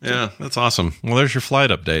cool. Yeah, that's awesome. Well, there's your flight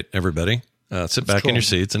update, everybody. Sit back in your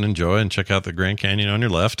seats and enjoy, and check out the Grand Canyon on your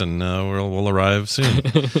left, and we'll arrive soon.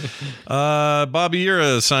 Bobby, you're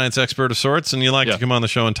a science expert of sorts, and you like to come on the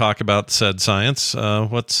show and talk about said science.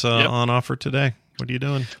 What's on offer today? What are you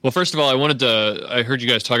doing? Well, first of all, I heard you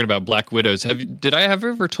guys talking about black widows. Did I have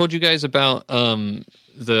ever told you guys about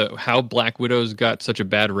how black widows got such a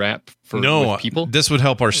bad rap with people? This would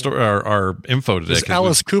help our info today. It was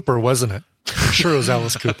Alice Cooper, wasn't it? I'm sure it was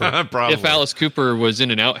Alice Cooper. Probably. If Alice Cooper was in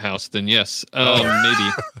an outhouse, then yes, maybe.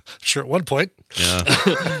 Sure, at one point. Yeah.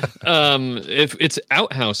 If it's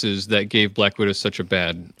outhouses that gave black widows such a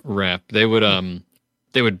bad rap, they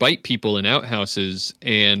would bite people in outhouses,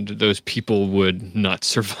 and those people would not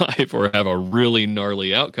survive or have a really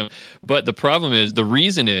gnarly outcome. But the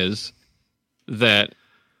reason is that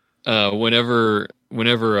whenever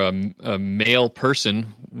a male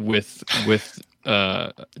person with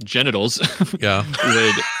genitals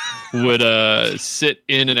would sit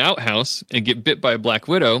in an outhouse and get bit by a black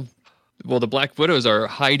widow, well, the black widows are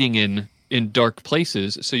hiding in dark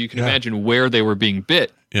places, so you can imagine where they were being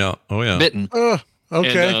bit. Yeah. Oh yeah. Bitten.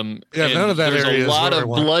 Okay. And, none of that there's area. There's a lot of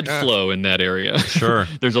blood Yeah. flow in that area. Sure.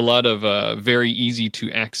 There's a lot of very easy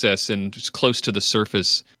to access and just close to the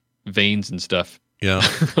surface veins and stuff. Yeah.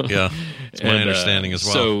 Yeah. It's my understanding as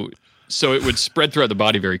well. So it would spread throughout the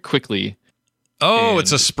body very quickly. Oh,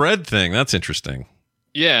 it's a spread thing. That's interesting.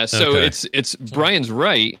 Yeah. So Okay. it's Brian's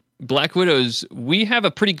right. Black widows, we have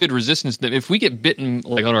a pretty good resistance to them. If we get bitten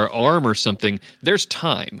like on our arm or something, there's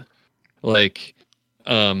time. Like,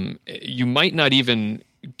 you might not even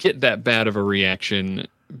get that bad of a reaction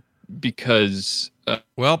because...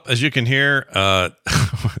 well, as you can hear,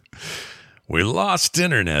 we lost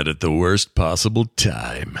internet at the worst possible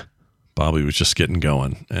time. Bobby was just getting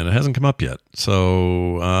going, and it hasn't come up yet.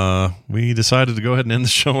 So we decided to go ahead and end the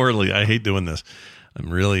show early. I hate doing this. I'm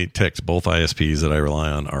really ticked. Both ISPs that I rely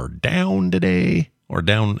on are down today, or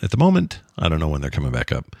down at the moment. I don't know when they're coming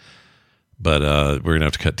back up. But we're going to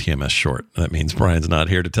have to cut TMS short. That means Brian's not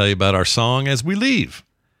here to tell you about our song as we leave.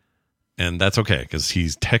 And that's okay, because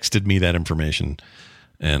he's texted me that information,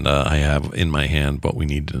 and I have in my hand what we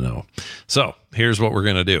need to know. So here's what we're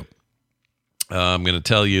going to do. I'm going to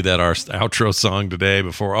tell you that our outro song today,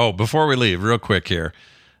 before we leave, real quick here,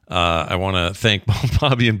 I want to thank both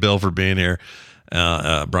Bobby and Bill for being here.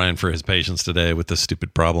 Brian for his patience today with this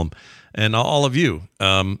stupid problem, and all of you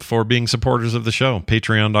for being supporters of the show.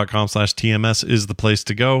 Patreon.com/TMS is the place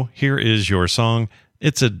to go. Here is your song.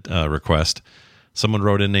 It's a request. Someone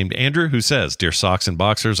wrote in named Andrew, who says, "Dear Socks and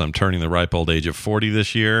Boxers, I'm turning the ripe old age of 40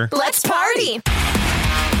 this year. Let's party!"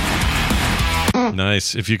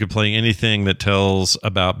 Nice. If you could play anything that tells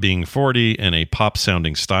about being 40 in a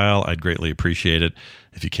pop-sounding style, I'd greatly appreciate it.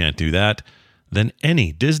 If you can't do that, then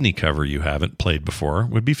any Disney cover you haven't played before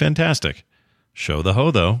would be fantastic. Show the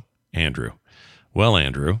ho, though, Andrew. Well,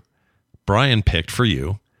 Andrew, Brian picked for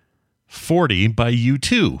you 40 by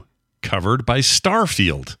U2, covered by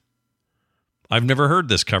Starfield. I've never heard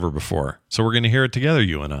this cover before, so we're going to hear it together,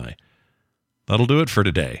 you and I. That'll do it for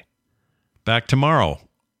today. Back tomorrow.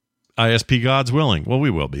 ISP God's willing. Well, we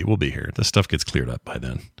will be. We'll be here. This stuff gets cleared up by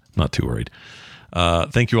then. Not too worried.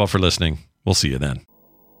 Thank you all for listening. We'll see you then.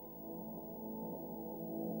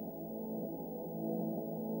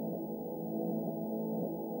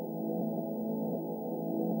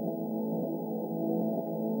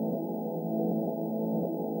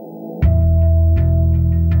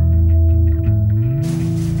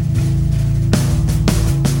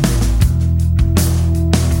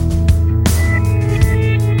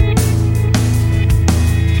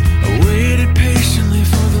 I waited patiently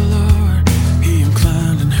for the Lord. He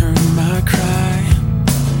inclined and heard my cry.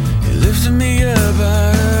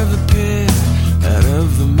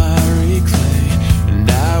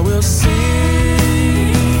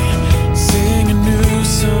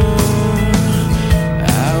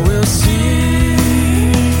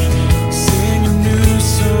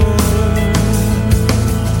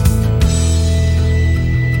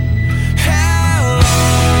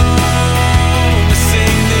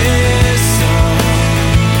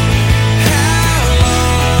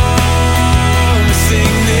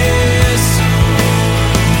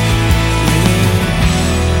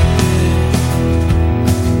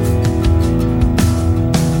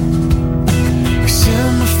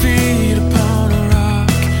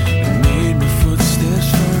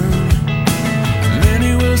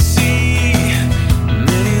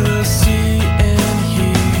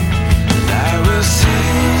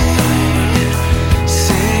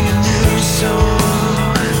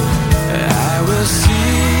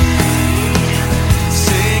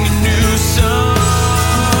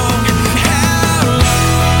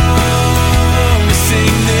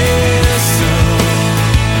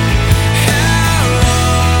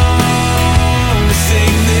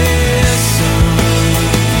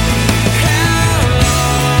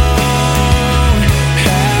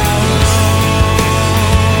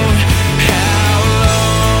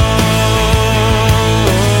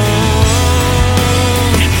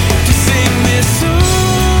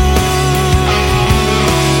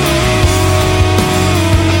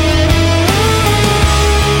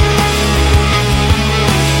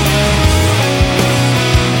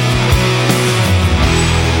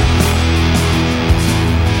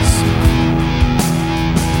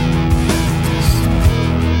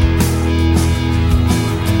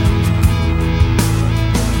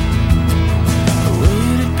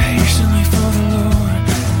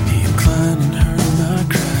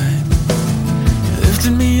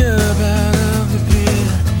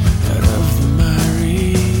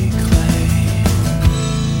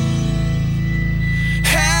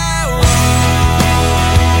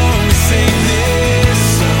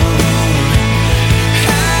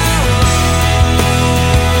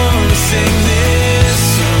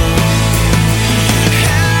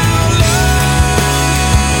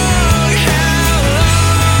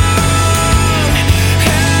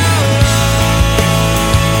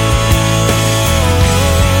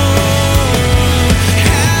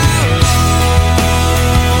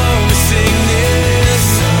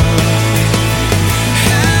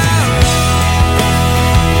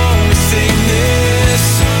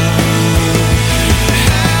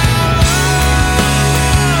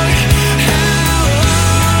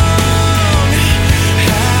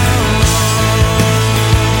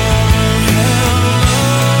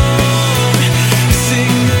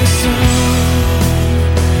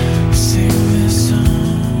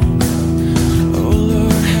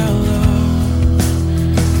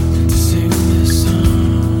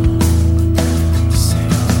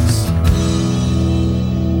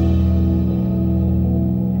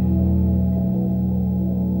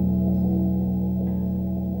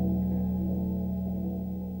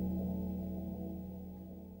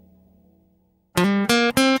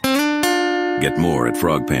 Get more at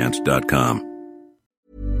frogpants.com.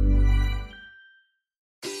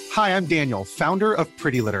 Hi, I'm Daniel, founder of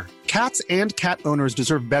Pretty Litter. Cats and cat owners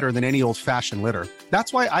deserve better than any old-fashioned litter.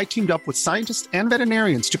 That's why I teamed up with scientists and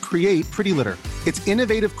veterinarians to create Pretty Litter. Its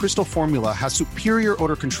innovative crystal formula has superior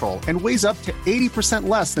odor control and weighs up to 80%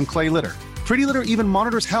 less than clay litter. Pretty Litter even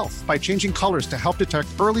monitors health by changing colors to help detect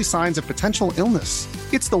early signs of potential illness.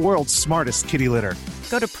 It's the world's smartest kitty litter.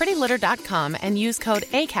 Go to prettylitter.com and use code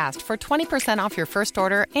ACAST for 20% off your first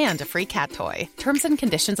order and a free cat toy. Terms and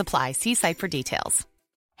conditions apply. See site for details.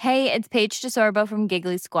 Hey, it's Paige DeSorbo from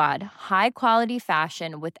Giggly Squad. High quality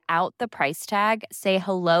fashion without the price tag. Say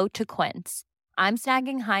hello to Quince. I'm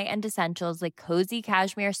snagging high-end essentials like cozy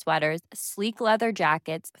cashmere sweaters, sleek leather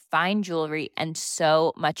jackets, fine jewelry, and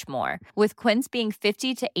so much more. With Quince being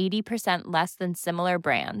 50 to 80% less than similar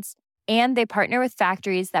brands. And they partner with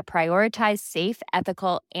factories that prioritize safe,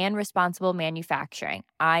 ethical, and responsible manufacturing.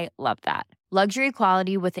 I love that. Luxury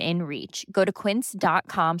quality within reach. Go to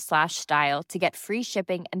quince.com/style to get free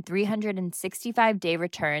shipping and 365-day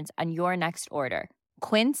returns on your next order.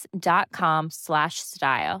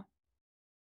 Quince.com/style.